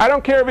 I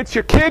don't care if it's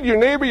your kid, your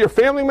neighbor, your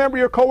family member,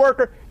 your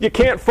coworker, you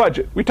can't fudge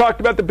it. We talked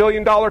about the $1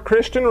 billion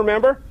Christian,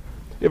 remember?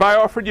 If I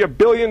offered you $1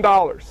 billion,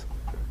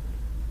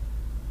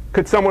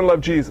 could someone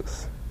love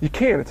Jesus? You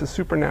can. It's a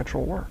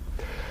supernatural work.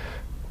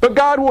 But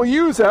God will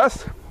use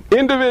us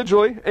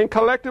individually and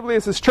collectively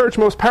as his church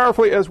most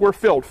powerfully as we're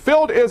filled.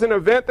 Filled is an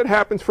event that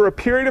happens for a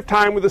period of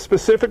time with a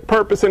specific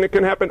purpose, and it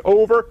can happen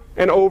over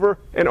and over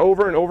and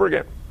over and over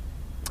again.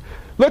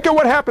 Look at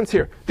what happens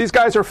here. These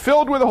guys are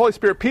filled with the Holy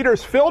Spirit. Peter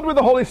is filled with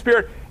the Holy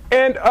Spirit,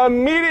 and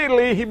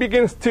immediately he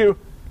begins to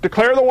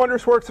declare the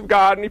wondrous works of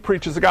God, and he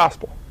preaches the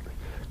gospel.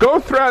 Go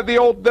throughout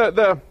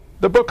the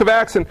book of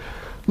Acts and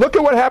look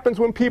at what happens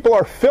when people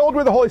are filled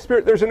with the Holy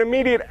Spirit. There's an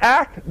immediate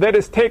act that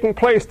is taking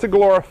place to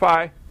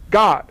glorify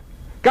God.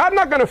 God's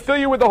not going to fill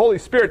you with the Holy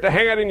Spirit to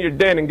hang out in your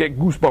den and get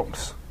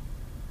goosebumps.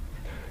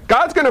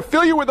 God's going to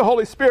fill you with the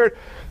Holy Spirit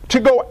to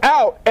go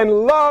out and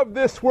love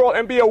this world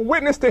and be a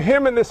witness to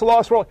him in this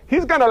lost world.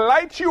 He's going to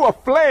light you a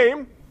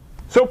flame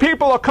so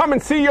people will come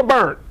and see you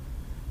burn.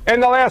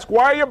 And they'll ask,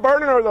 why are you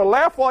burning? Or they'll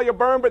laugh while you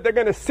burn, but they're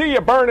going to see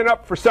you burning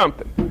up for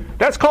something.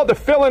 That's called the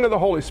filling of the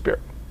Holy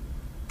Spirit.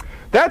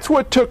 That's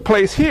what took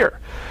place here.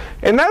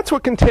 And that's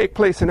what can take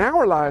place in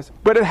our lives,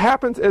 but it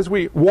happens as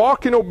we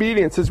walk in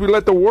obedience, as we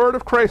let the word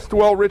of Christ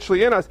dwell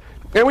richly in us.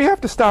 And we have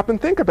to stop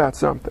and think about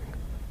something.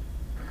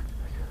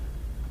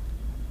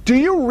 Do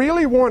you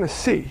really want to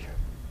see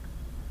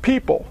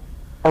people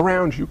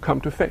around you come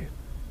to faith?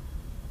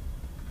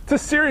 It's a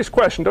serious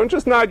question. Don't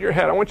just nod your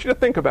head. I want you to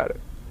think about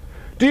it.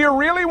 Do you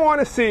really want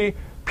to see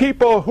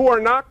people who are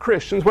not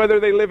Christians, whether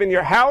they live in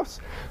your house,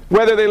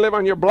 whether they live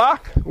on your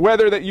block,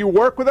 whether that you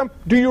work with them,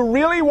 do you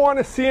really want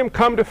to see them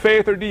come to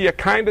faith, or do you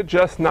kind of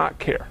just not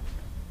care?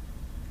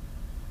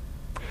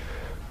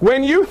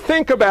 When you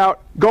think about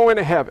going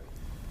to heaven,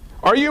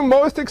 are you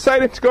most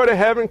excited to go to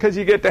heaven because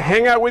you get to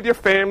hang out with your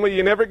family,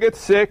 you never get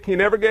sick, you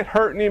never get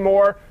hurt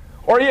anymore?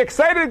 Or are you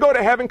excited to go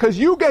to heaven because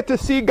you get to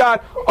see God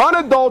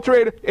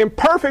unadulterated, in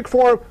perfect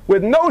form,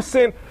 with no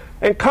sin,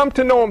 and come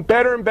to know him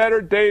better and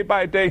better day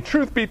by day?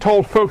 Truth be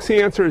told, folks,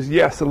 the answer is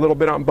yes, a little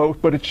bit on both,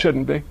 but it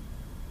shouldn't be.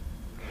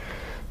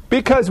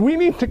 Because we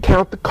need to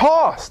count the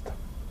cost.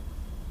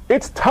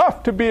 It's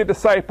tough to be a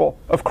disciple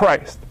of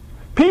Christ.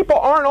 People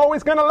aren't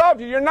always going to love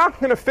you. You're not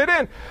going to fit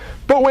in.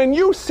 But when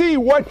you see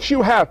what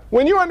you have,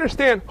 when you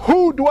understand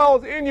who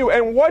dwells in you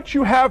and what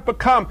you have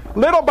become,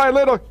 little by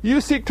little, you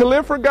seek to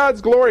live for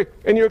God's glory,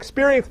 and you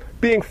experience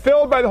being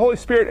filled by the Holy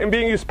Spirit and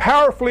being used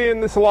powerfully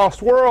in this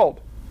lost world.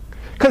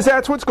 Because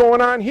that's what's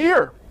going on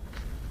here.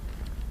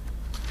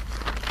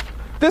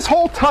 This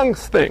whole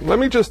tongues thing, let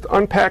me just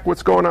unpack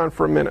what's going on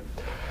for a minute.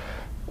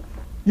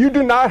 You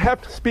do not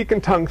have to speak in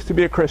tongues to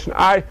be a Christian.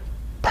 I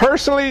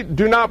personally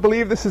do not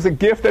believe this is a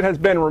gift that has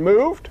been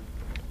removed.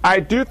 I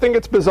do think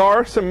it's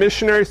bizarre. Some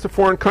missionaries to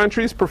foreign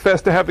countries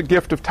profess to have the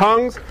gift of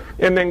tongues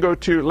and then go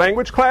to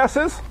language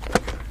classes.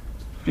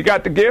 If you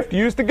got the gift,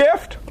 use the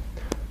gift.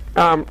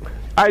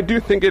 I do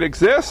think it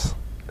exists.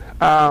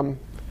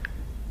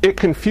 It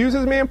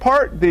confuses me in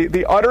part.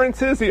 The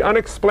utterances, the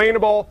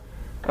unexplainable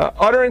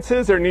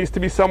utterances, there needs to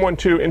be someone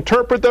to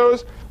interpret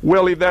those.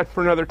 We'll leave that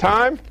for another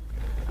time.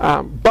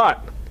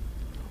 But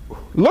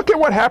look at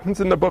what happens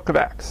in the book of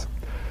Acts.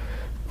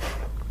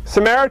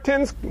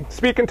 Samaritans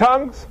speak in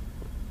tongues.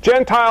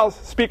 Gentiles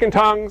speak in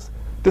tongues.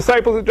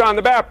 Disciples of John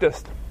the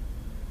Baptist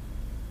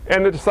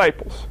and the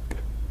disciples.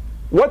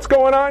 What's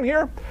going on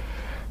here?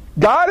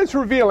 God is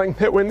revealing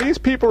that when these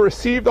people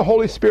receive the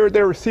Holy Spirit,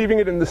 they're receiving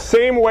it in the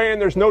same way,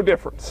 and there's no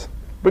difference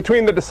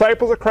between the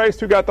disciples of Christ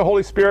who got the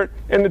Holy Spirit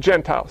and the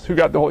Gentiles who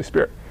got the Holy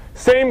Spirit.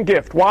 Same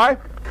gift. Why?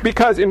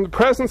 Because in the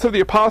presence of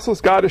the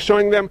apostles, God is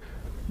showing them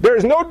there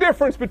is no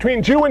difference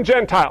between Jew and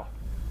Gentile,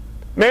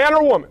 man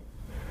or woman.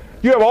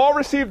 You have all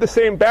received the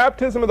same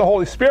baptism of the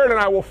Holy Spirit, and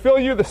I will fill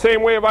you the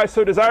same way if I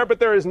so desire, but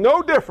there is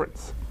no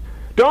difference.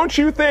 Don't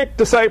you think,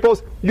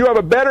 disciples, you have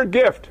a better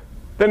gift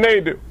than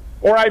they do,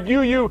 or I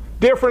view you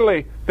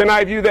differently than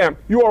I view them.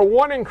 You are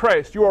one in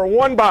Christ. You are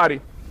one body.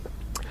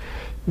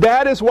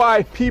 That is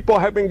why people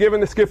have been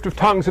given this gift of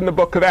tongues in the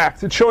book of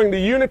Acts. It's showing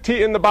the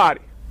unity in the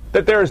body,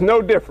 that there is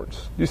no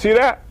difference. You see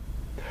that?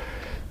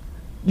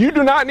 You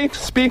do not need to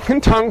speak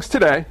in tongues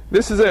today.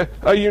 This is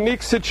a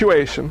unique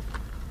situation,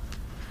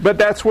 but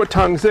that's what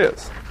tongues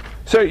is.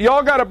 So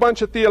y'all got a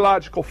bunch of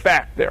theological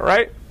fact there,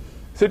 right?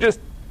 So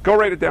just go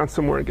write it down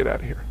somewhere and get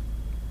out of here.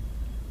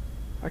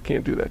 I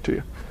can't do that to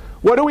you.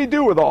 What do we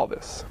do with all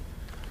this?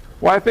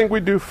 Well, I think we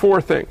do 4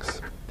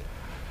 things.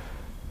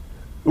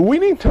 We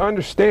need to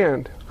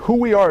understand who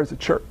we are as a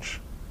church.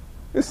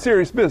 It's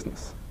serious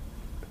business.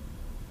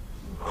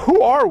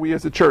 Who are we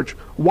as a church?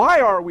 Why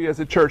are we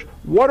as a church?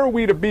 What are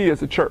we to be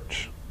as a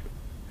church?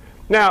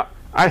 Now,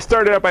 I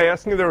started out by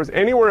asking if there was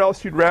anywhere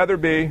else you'd rather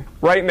be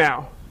right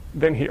now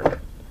than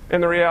here.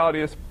 And the reality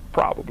is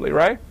probably,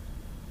 right?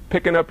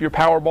 Picking up your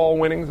Powerball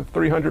winnings of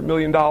 $300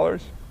 million,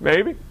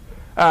 maybe.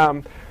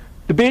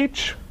 The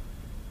beach,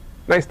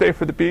 nice day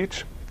for the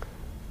beach.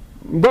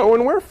 But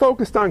when we're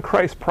focused on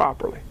Christ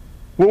properly,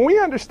 when we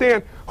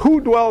understand who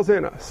dwells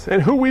in us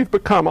and who we've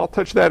become, I'll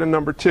touch that in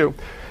number 2.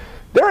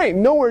 There ain't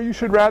nowhere you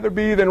should rather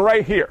be than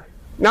right here.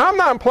 Now, I'm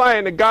not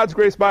implying that God's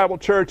Grace Bible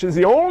Church is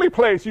the only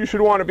place you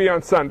should want to be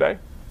on Sunday.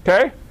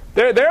 Okay?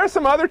 There are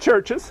some other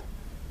churches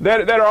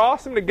that are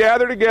awesome to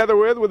gather together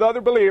with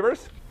other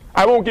believers.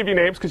 I won't give you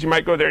names because you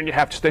might go there and you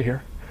have to stay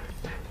here.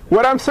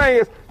 What I'm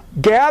saying is,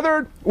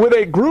 gathered with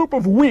a group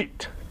of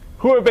wheat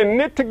who have been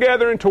knit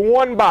together into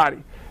one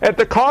body at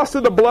the cost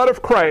of the blood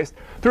of Christ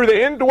through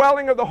the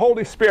indwelling of the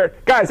Holy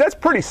Spirit. Guys, that's a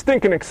pretty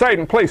stinking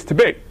exciting place to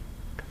be.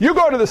 You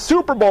go to the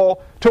Super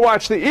Bowl to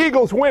watch the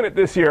Eagles win it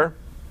this year.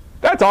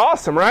 That's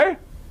awesome, right?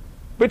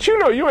 But you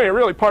know you ain't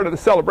really part of the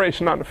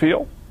celebration on the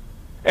field.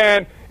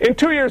 And in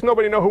 2 years,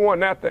 nobody know who won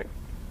that thing.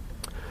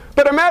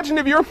 But imagine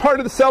if you're part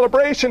of the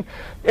celebration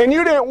and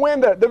you didn't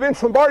win the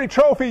Vince Lombardi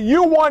trophy.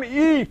 You won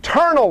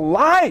eternal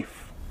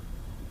life.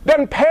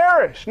 Doesn't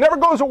perish, never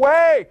goes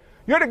away.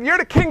 You're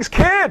the king's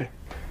kid.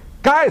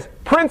 Guys,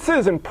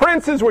 princes and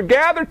princes were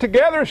gathered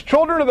together as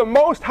children of the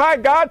Most High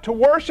God to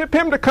worship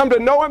Him, to come to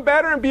know Him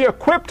better and be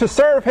equipped to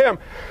serve Him.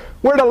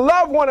 We're to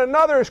love one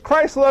another as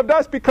Christ loved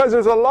us because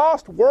there's a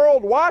lost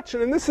world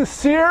watching, and this is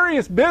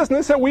serious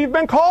business that we've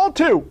been called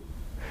to.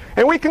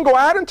 And we can go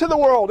out into the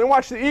world and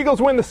watch the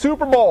Eagles win the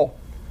Super Bowl,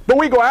 but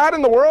we go out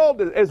in the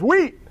world as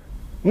wheat,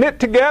 knit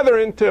together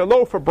into a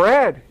loaf of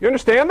bread. You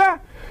understand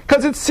that?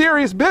 Because it's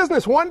serious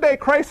business. One day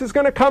Christ is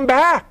going to come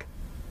back,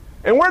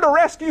 and we're the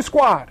rescue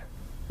squad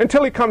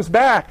until He comes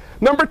back.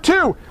 Number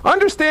 2,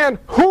 understand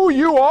who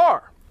you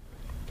are.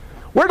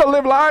 We're to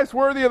live lives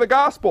worthy of the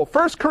gospel.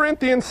 1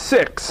 Corinthians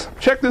 6.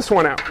 Check this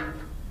one out.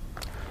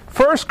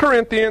 1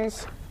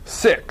 Corinthians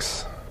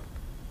 6.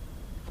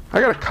 I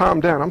got to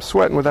calm down. I'm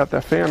sweating without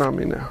that fan on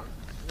me now.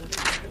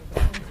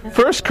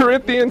 1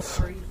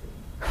 Corinthians.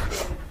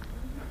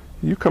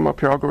 You come up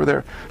here, I'll go over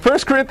there. 1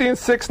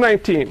 Corinthians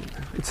 6:19.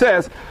 It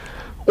says,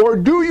 "Or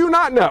do you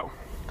not know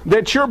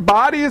that your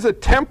body is a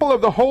temple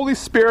of the Holy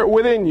Spirit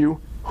within you,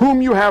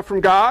 whom you have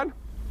from God?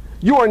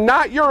 You are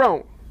not your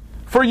own,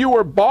 for you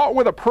were bought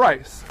with a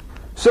price.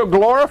 So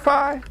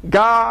glorify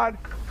God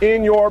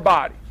in your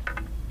body."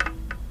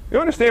 You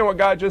understand what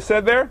God just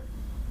said there?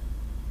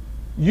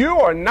 You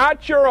are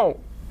not your own.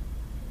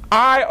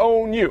 I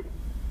own you.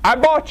 I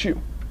bought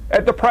you.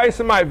 at the price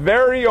of my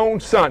very own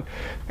Son.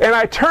 And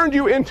I turned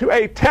you into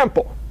a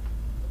temple.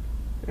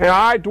 And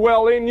I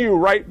dwell in you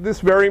right this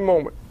very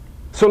moment.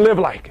 So live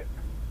like it.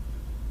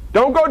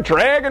 Don't go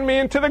dragging me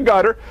into the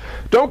gutter.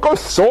 Don't go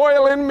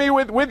soiling me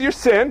with your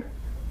sin.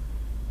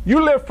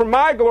 You live for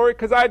my glory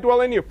because I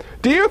dwell in you.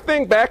 Do you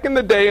think back in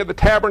the day of the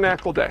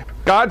tabernacle day,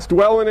 God's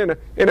dwelling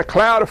in a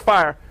cloud of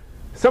fire,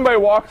 somebody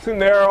walks in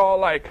there all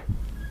like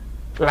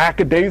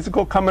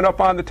lackadaisical coming up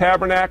on the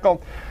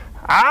tabernacle?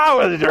 I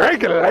was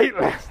drinking late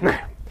last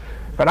night,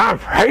 but I'm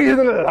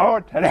praising the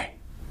Lord today.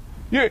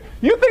 You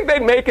think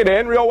they'd make it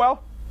in real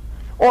well?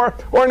 Or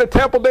in the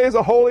temple days,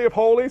 the Holy of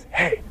Holies,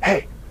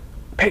 hey,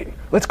 Peyton,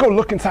 let's go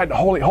look inside the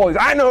Holy of Holies.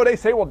 I know they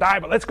say we'll die,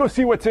 but let's go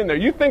see what's in there.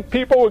 You think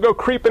people would go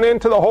creeping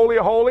into the Holy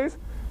of Holies?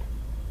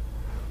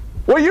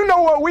 Well, you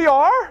know what we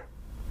are.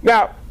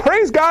 Now,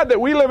 praise God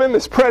that we live in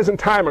this present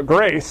time of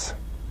grace.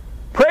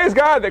 Praise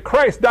God that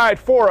Christ died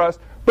for us.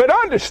 But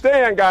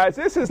understand, guys,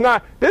 this is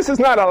not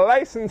a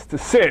license to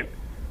sin.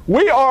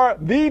 We are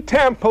the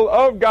temple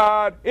of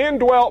God,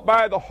 indwelt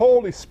by the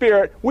Holy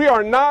Spirit. We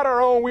are not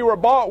our own. We were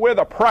bought with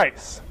a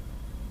price.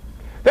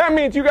 That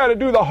means you got to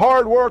do the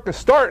hard work of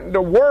starting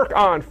to work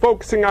on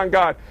focusing on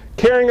God,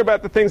 caring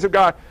about the things of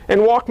God,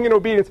 and walking in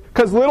obedience.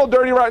 Because little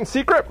dirty rotten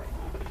secret,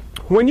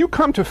 when you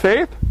come to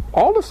faith,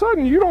 all of a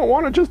sudden you don't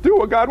want to just do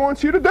what God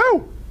wants you to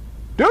do.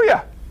 Do you?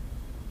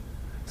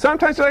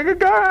 Sometimes you're like,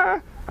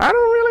 God, I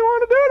don't really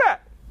want to do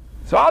that.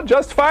 So I'll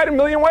justify it a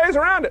million ways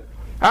around it.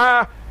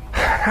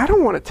 I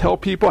don't want to tell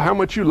people how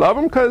much you love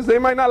them because they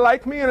might not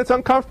like me and it's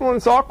uncomfortable and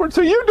it's awkward,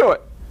 so you do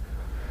it.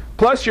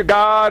 Plus you're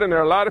God, and there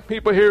are a lot of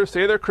people here who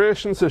say they're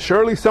Christians, so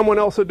surely someone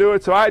else will do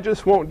it, so I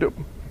just won't do it.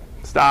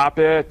 Stop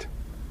it.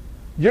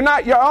 You're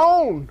not your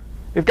own.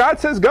 If God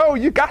says go,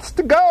 you got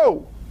to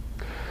go.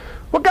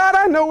 Well, God,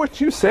 I know what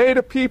you say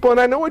to people, and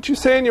I know what you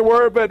say in your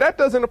word, but that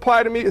doesn't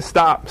apply to me.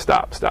 Stop.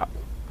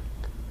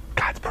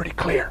 God's pretty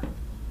clear.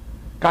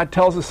 God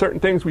tells us certain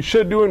things we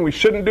should do and we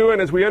shouldn't do,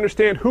 and as we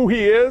understand who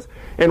He is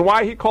and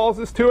why He calls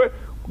us to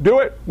do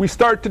it, we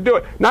start to do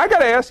it. Now, I got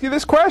to ask you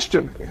this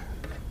question.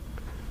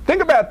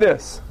 Think about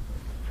this.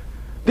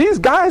 These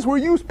guys were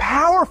used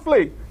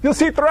powerfully. You'll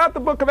see throughout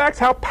the book of Acts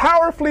how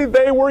powerfully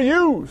they were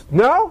used.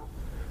 No?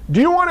 Do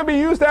you want to be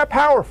used that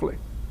powerfully?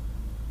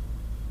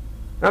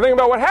 Now think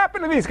about what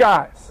happened to these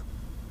guys.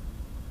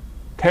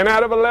 10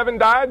 out of 11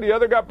 died, the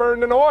other got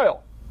burned in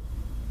oil.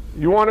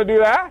 You want to do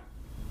that?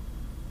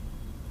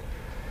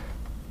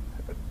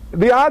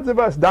 The odds of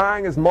us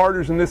dying as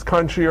martyrs in this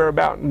country are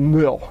about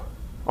nil,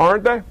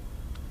 aren't they?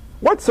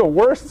 What's the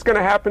worst that's going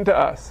to happen to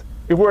us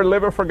if we're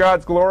living for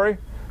God's glory?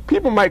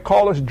 People might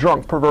call us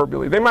drunk,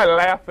 proverbially. They might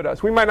laugh at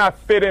us. We might not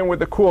fit in with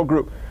the cool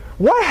group.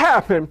 What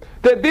happened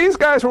that these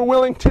guys were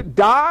willing to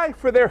die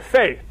for their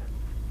faith,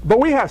 but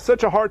we have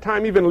such a hard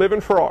time even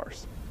living for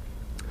ours?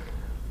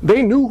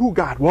 They knew who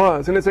God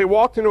was, and as they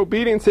walked in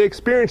obedience, they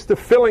experienced the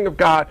filling of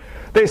God.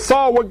 They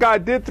saw what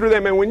God did through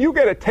them, and when you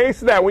get a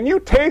taste of that, when you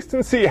taste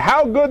and see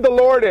how good the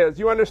Lord is,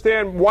 you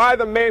understand why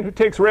the man who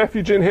takes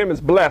refuge in Him is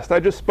blessed. I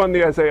just spun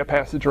the Isaiah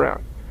passage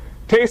around.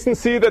 Taste and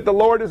see that the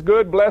Lord is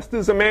good. Blessed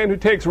is the man who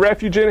takes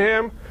refuge in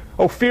Him.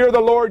 Oh, fear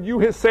the Lord, you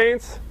His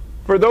saints.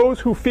 For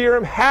those who fear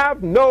Him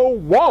have no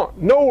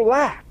want, no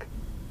lack.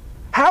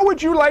 How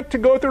would you like to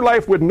go through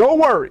life with no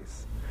worries?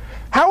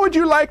 How would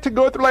you like to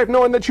go through life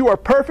knowing that you are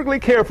perfectly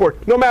cared for,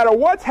 no matter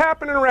what's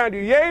happening around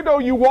you? Yea, though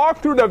you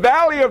walk through the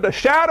valley of the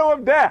shadow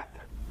of death.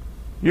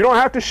 You don't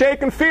have to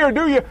shake in fear,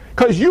 do you?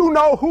 Because you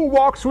know who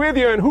walks with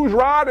you and whose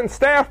rod and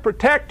staff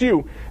protect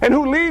you and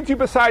who leads you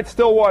beside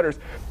still waters.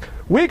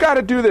 We got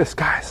to do this,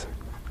 guys.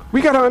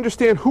 We got to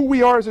understand who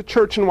we are as a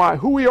church and why,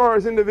 who we are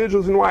as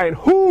individuals and why, and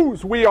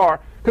whose we are.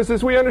 Because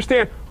as we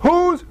understand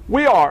whose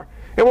we are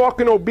and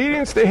walk in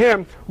obedience to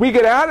Him, we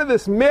get out of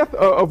this myth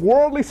of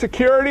worldly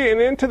security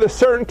and into the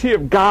certainty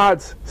of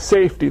God's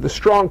safety, the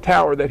strong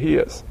tower that He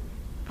is.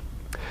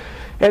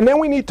 And then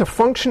we need to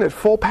function at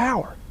full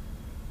power.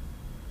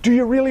 Do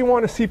you really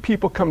want to see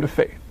people come to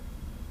faith?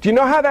 Do you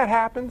know how that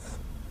happens?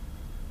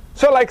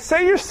 So like,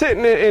 say you're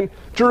sitting in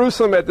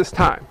Jerusalem at this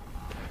time.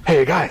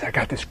 Hey guys, I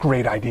got this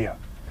great idea.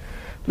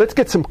 Let's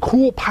get some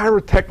cool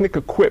pyrotechnic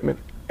equipment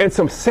and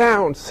some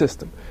sound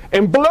system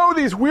and blow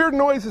these weird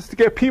noises to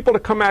get people to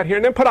come out here,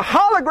 and then put a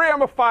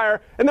hologram of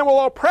fire, and then we'll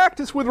all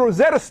practice with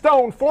Rosetta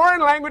Stone, foreign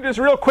languages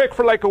real quick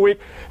for like a week,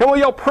 and we'll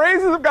yell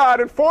praises of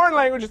God in foreign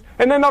languages,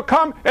 and then they'll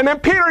come, and then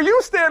Peter,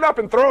 you stand up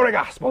and throw the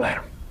gospel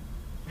at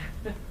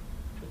them.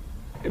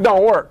 It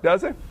don't work,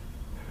 does it?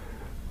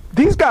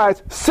 These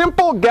guys,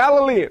 simple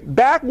Galilean,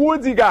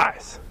 backwoodsy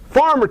guys,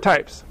 farmer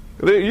types.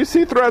 You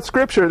see throughout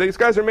Scripture, these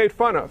guys are made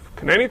fun of.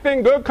 Can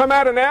anything good come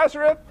out of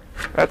Nazareth?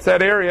 That's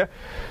that area.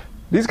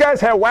 These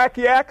guys have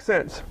wacky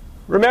accents.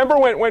 Remember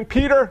when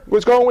Peter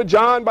was going with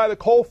John by the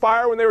coal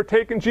fire when they were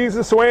taking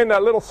Jesus away and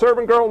that little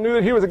servant girl knew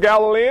that he was a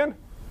Galilean?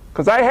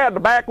 Because I had the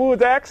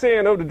backwoods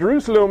accent of the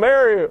Jerusalem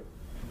area.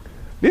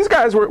 These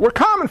guys were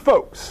common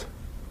folks.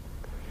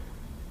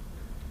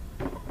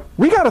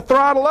 We got to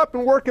throttle up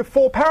and work at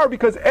full power,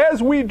 because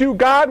as we do,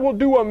 God will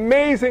do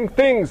amazing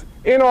things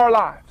in our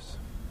lives.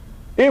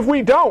 If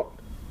we don't,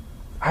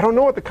 I don't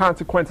know what the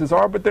consequences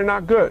are, but they're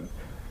not good.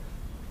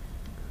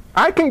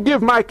 I can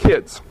give my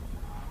kids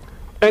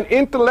an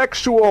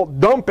intellectual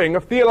dumping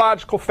of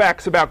theological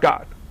facts about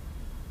God.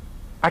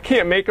 I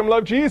can't make them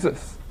love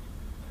Jesus.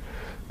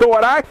 But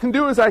what I can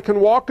do is I can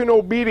walk in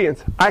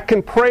obedience. I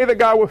can pray that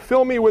God will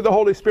fill me with the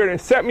Holy Spirit and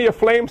set me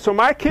aflame so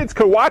my kids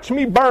could watch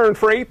me burn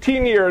for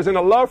 18 years in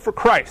a love for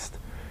Christ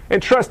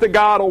and trust that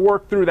God will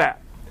work through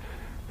that.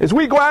 As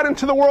we go out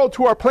into the world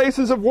to our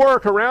places of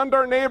work, around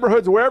our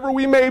neighborhoods, wherever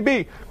we may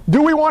be,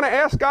 do we want to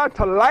ask God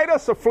to light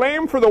us a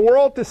flame for the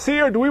world to see,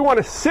 or do we want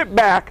to sit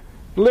back,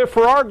 live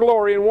for our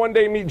glory, and one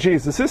day meet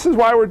Jesus? This is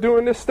why we're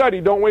doing this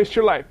study. Don't waste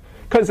your life.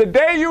 Because the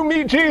day you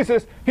meet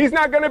Jesus, He's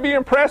not going to be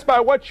impressed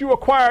by what you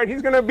acquired.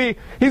 He's going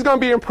to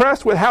be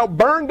impressed with how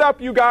burned up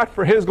you got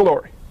for His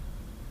glory.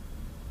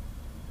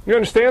 You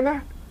understand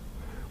that?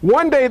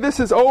 One day this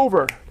is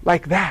over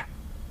like that.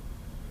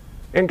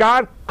 And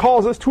God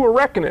calls us to a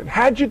reckoning.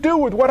 How'd you do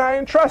with what I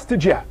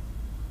entrusted you?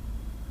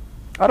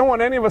 I don't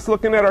want any of us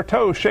looking at our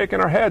toes, shaking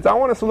our heads. I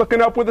want us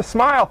looking up with a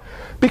smile.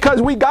 Because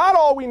we got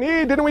all we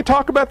need. Didn't we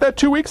talk about that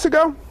 2 weeks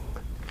ago?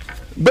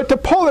 But to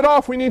pull it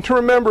off, we need to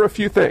remember a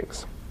few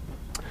things.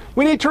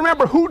 We need to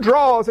remember who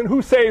draws and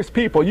who saves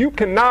people. You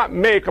cannot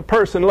make a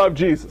person love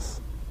Jesus.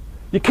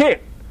 You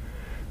can't.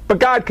 But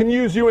God can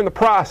use you in the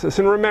process.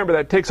 And remember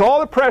that. It takes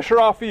all the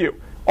pressure off of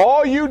you.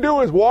 All you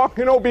do is walk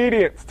in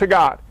obedience to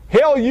God.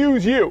 He'll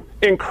use you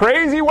in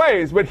crazy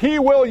ways, but He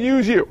will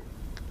use you.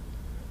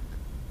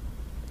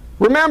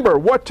 Remember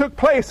what took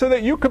place so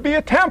that you could be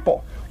a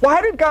temple.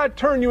 Why did God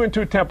turn you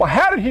into a temple?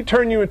 How did He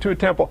turn you into a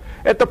temple?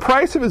 At the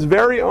price of His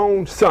very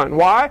own Son.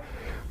 Why?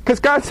 Because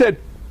God said,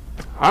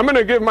 I'm going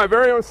to give my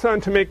very own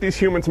Son to make these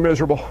humans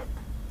miserable.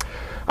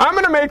 I'm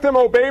going to make them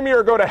obey me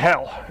or go to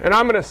hell. And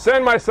I'm going to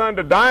send my Son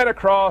to die on a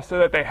cross so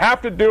that they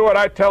have to do what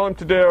I tell them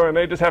to do, and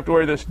they just have to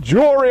wear this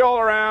jewelry all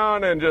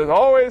around and just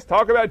always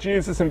talk about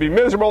Jesus and be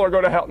miserable or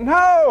go to hell.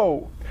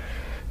 No!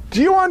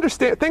 Do you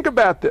understand? Think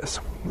about this.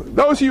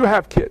 Those of you who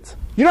have kids.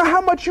 You know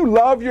how much you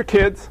love your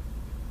kids?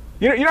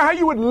 You know how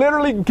you would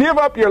literally give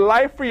up your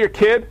life for your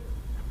kid?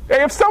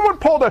 If someone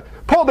pulled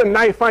a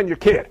knife on your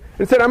kid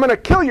and said, I'm going to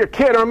kill your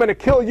kid or I'm going to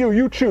kill you,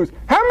 you choose.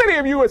 How many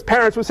of you as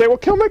parents would say, well,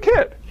 kill my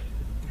kid?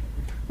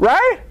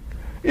 Right?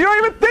 You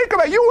don't even think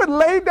about it. You would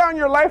lay down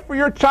your life for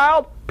your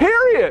child,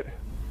 period.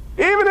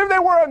 Even if they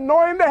were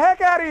annoying the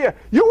heck out of you.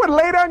 You would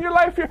lay down your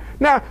life for your...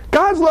 Now,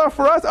 God's love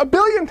for us,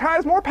 1,000,000,000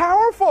 times more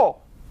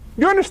powerful.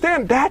 You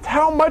understand? That's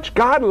how much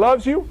God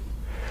loves you.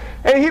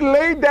 And He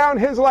laid down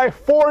His life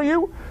for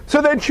you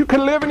so that you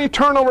can live an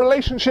eternal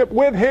relationship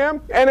with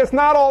Him. And it's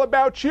not all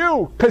about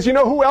you. Because you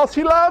know who else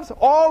He loves?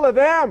 All of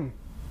them.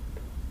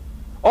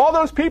 All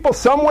those people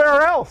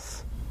somewhere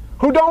else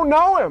who don't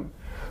know Him,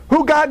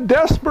 who God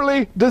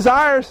desperately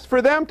desires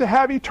for them to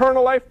have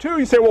eternal life too.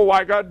 You say, well,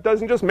 why God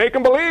doesn't just make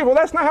them believe? Well,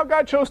 that's not how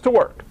God chose to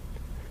work.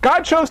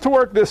 God chose to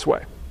work this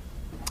way.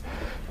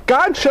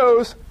 God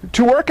chose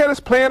to work out His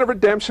plan of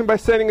redemption by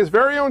sending His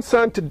very own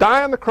Son to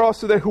die on the cross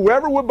so that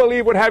whoever would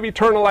believe would have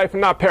eternal life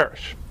and not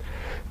perish.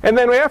 And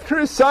then after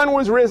His Son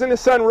was risen, His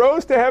Son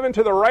rose to heaven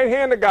to the right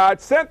hand of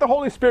God, sent the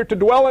Holy Spirit to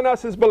dwell in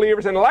us as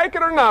believers. And like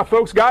it or not,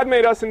 folks, God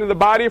made us into the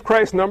body of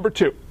Christ, number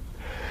 2.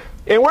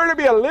 And we're to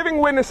be a living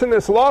witness in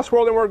this lost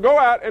world, and we're to go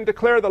out and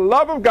declare the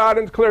love of God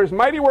and declare His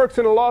mighty works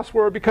in a lost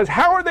world, because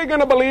how are they going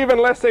to believe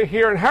unless they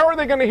hear? And how are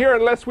they going to hear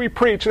unless we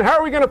preach? And how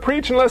are we going to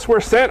preach unless we're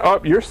sent? Oh,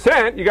 you're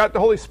sent. You got the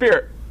Holy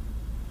Spirit.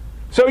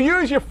 So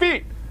use your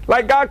feet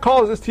like God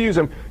calls us to use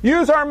them.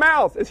 Use our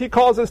mouths as He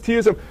calls us to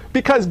use them,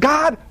 because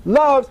God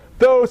loves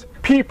those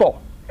people.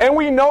 And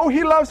we know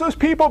He loves those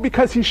people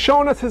because He's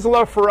shown us His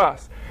love for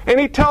us. And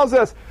He tells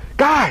us,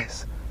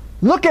 guys,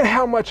 look at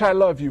how much I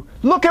love you.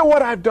 Look at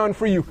what I've done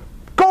for you.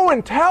 Go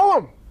and tell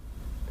them.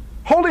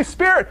 Holy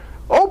Spirit,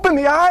 open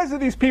the eyes of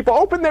these people.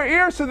 Open their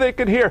ears so they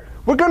could hear.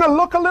 We're going to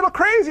look a little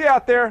crazy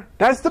out there.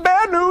 That's the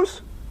bad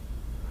news.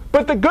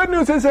 But the good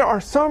news is there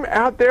are some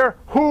out there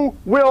who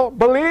will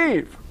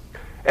believe.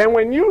 And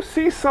when you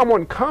see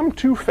someone come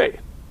to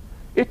faith,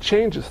 it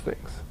changes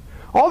things.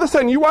 All of a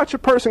sudden, you watch a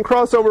person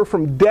cross over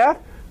from death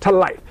to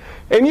life.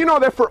 And you know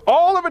that for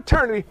all of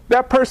eternity,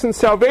 that person's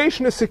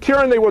salvation is secure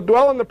and they will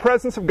dwell in the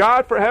presence of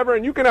God forever,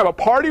 and you can have a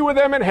party with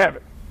them in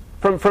heaven.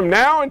 From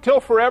now until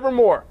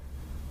forevermore,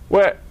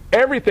 where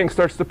everything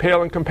starts to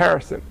pale in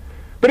comparison.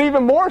 But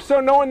even more so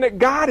knowing that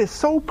God is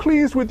so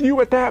pleased with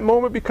you at that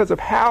moment because of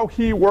how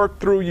He worked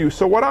through you.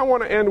 So what I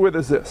want to end with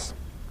is this.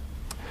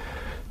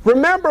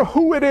 Remember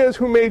who it is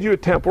who made you a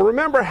temple.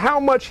 Remember how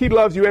much He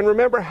loves you, and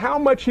remember how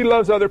much He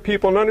loves other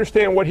people, and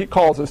understand what He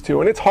calls us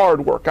to. And it's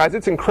hard work, guys.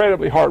 It's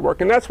incredibly hard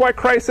work. And that's why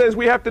Christ says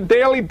we have to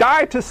daily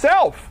die to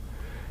self.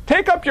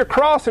 Take up your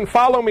cross and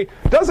follow me.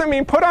 Doesn't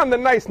mean put on the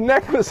nice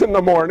necklace in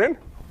the morning.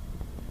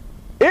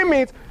 It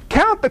means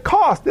count the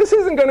cost. This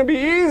isn't going to be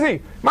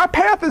easy. My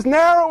path is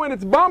narrow and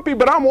it's bumpy,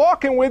 but I'm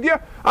walking with you.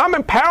 I'm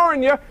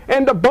empowering you,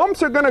 and the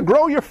bumps are going to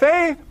grow your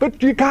faith,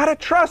 but you got to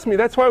trust me.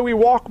 That's why we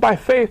walk by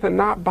faith and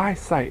not by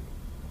sight.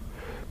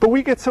 But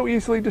we get so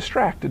easily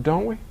distracted,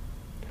 don't we?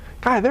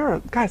 Guys, there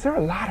are a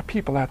lot of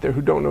people out there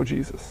who don't know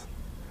Jesus.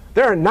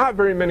 There are not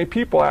very many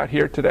people out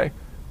here today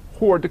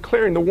who are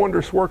declaring the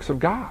wondrous works of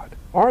God,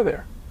 are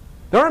there?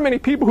 There aren't many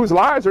people whose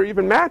lives are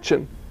even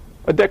matching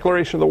a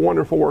declaration of the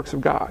wonderful works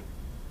of God.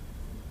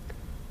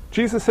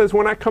 Jesus says,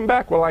 when I come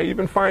back, will I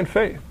even find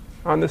faith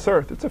on this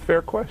earth? It's a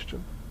fair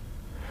question.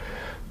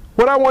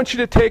 What I want you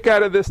to take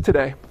out of this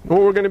today, and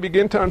we're going to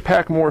begin to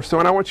unpack more so,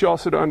 and I want you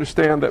also to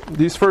understand that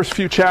these first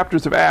few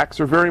chapters of Acts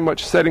are very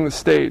much setting the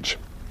stage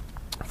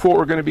for what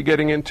we're going to be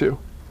getting into.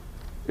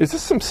 Is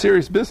this some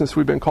serious business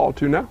we've been called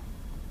to now?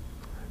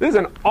 This is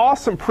an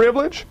awesome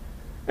privilege,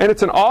 and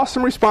it's an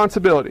awesome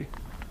responsibility.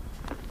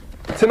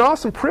 It's an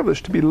awesome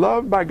privilege to be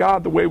loved by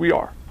God the way we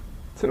are.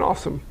 It's an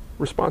awesome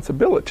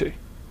responsibility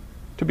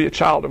to be a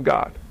child of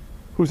God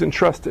who's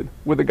entrusted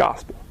with the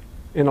gospel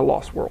in a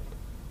lost world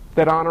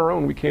that on our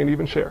own we can't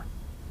even share.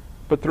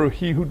 But through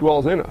He who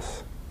dwells in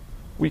us,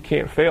 we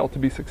can't fail to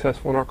be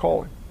successful in our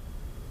calling.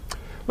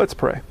 Let's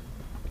pray.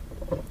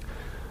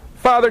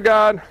 Father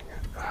God,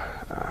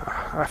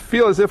 I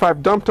feel as if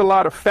I've dumped a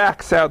lot of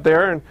facts out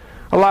there, and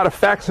a lot of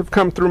facts have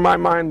come through my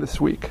mind this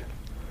week.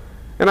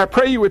 And I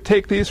pray you would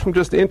take these from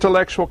just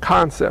intellectual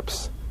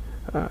concepts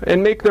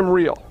and make them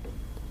real.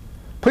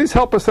 Please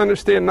help us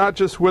understand not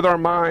just with our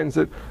minds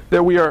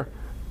that we are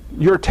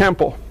your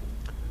temple,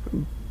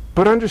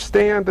 but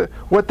understand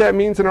what that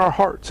means in our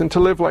hearts and to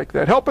live like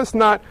that. Help us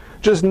not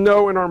just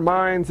know in our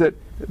minds that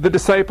the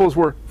disciples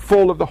were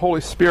full of the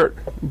Holy Spirit,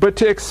 but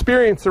to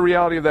experience the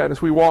reality of that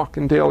as we walk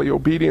in daily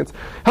obedience.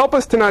 Help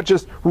us to not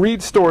just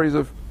read stories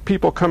of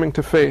people coming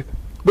to faith,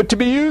 but to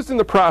be used in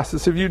the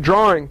process of you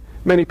drawing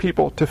many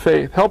people to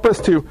faith. Help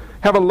us to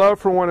have a love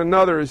for one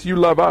another as you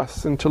love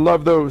us, and to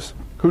love those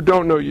who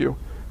don't know you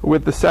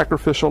with the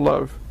sacrificial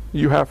love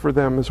you have for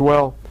them as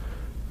well.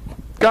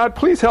 God,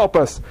 please help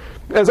us.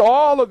 As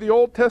all of the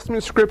Old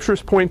Testament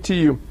scriptures point to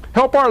you,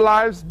 help our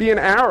lives be an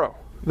arrow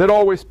that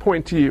always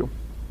point to you.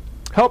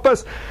 Help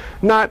us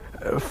not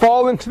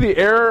fall into the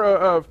error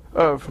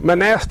of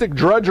monastic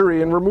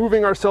drudgery and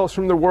removing ourselves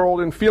from the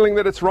world and feeling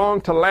that it's wrong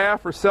to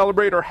laugh or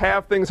celebrate or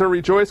have things or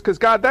rejoice, because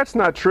God, that's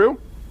not true.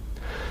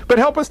 But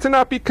help us to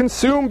not be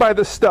consumed by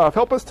this stuff.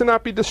 Help us to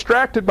not be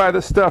distracted by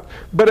this stuff.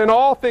 But in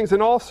all things,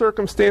 in all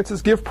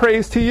circumstances, give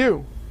praise to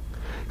you.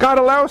 God,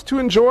 allow us to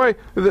enjoy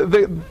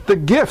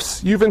the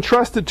gifts you've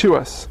entrusted to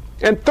us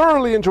and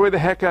thoroughly enjoy the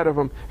heck out of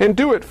them, and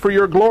do it for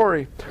your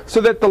glory,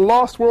 so that the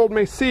lost world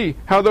may see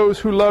how those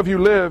who love you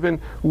live, and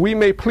we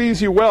may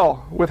please you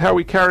well with how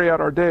we carry out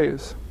our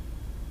days.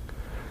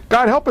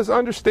 God, help us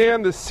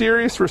understand this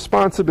serious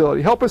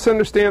responsibility. Help us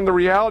understand the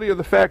reality of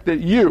the fact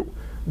that you,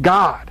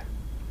 God,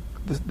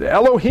 the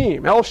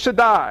Elohim, El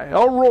Shaddai,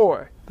 El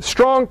Roi, the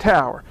strong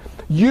tower,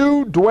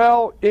 you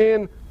dwell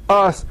in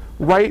us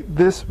right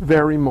this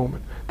very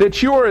moment.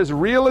 That you are as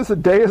real as the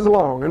day is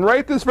long. And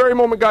right this very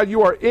moment, God,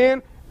 you are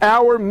in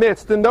our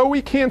midst. And though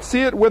we can't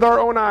see it with our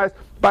own eyes,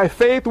 by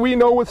faith we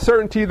know with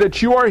certainty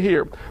that you are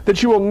here,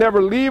 that you will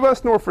never leave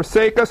us nor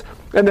forsake us,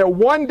 and that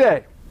one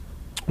day,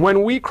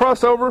 when we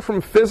cross over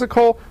from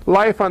physical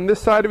life on this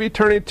side of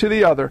eternity to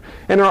the other,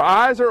 and our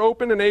eyes are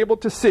open and able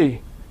to see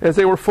as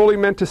they were fully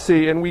meant to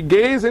see, and we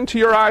gaze into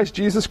your eyes,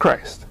 Jesus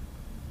Christ,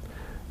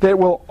 that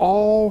will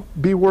all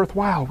be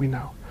worthwhile, we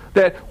know.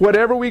 That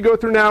whatever we go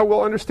through now,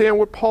 we'll understand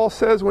what Paul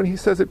says when he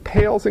says it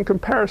pales in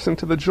comparison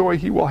to the joy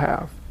he will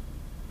have.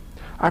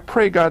 I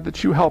pray, God,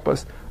 that you help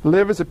us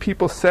live as a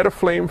people set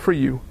aflame for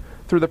you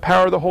through the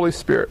power of the Holy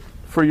Spirit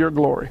for your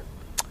glory.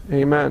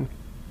 Amen.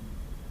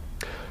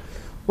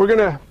 We're going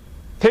to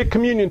take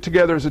communion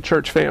together as a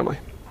church family.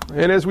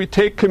 And as we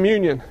take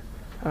communion,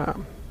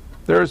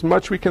 there is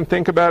much we can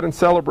think about and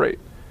celebrate.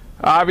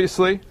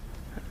 Obviously,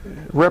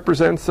 it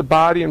represents the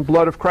body and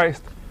blood of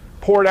Christ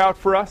poured out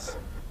for us,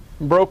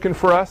 broken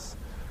for us.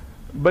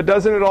 But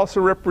doesn't it also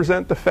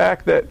represent the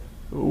fact that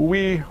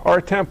we are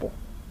a temple?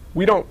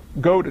 We don't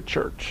go to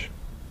church.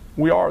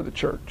 We are the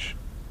church.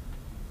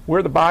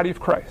 We're the body of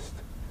Christ.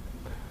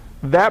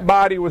 That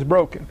body was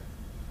broken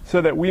so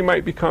that we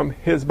might become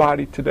his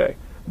body today.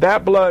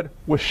 That blood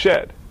was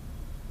shed.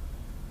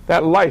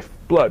 That life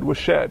blood was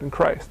shed in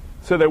Christ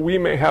so that we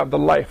may have the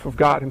life of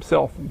God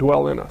himself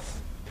dwell in us.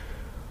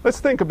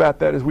 Let's think about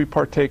that as we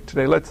partake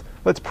today.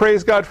 Let's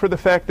praise God for the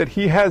fact that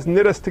he has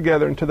knit us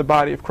together into the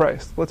body of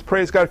Christ. Let's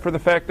praise God for the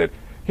fact that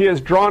he has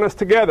drawn us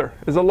together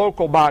as a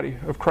local body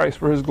of Christ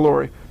for his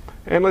glory.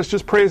 And let's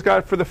just praise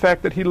God for the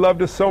fact that he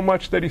loved us so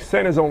much that he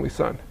sent his only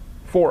son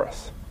for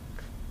us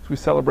as we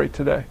celebrate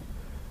today.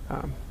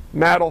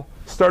 Matt will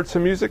start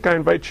some music. I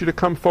invite you to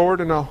come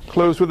forward, and I'll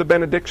close with a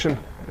benediction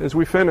as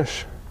we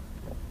finish.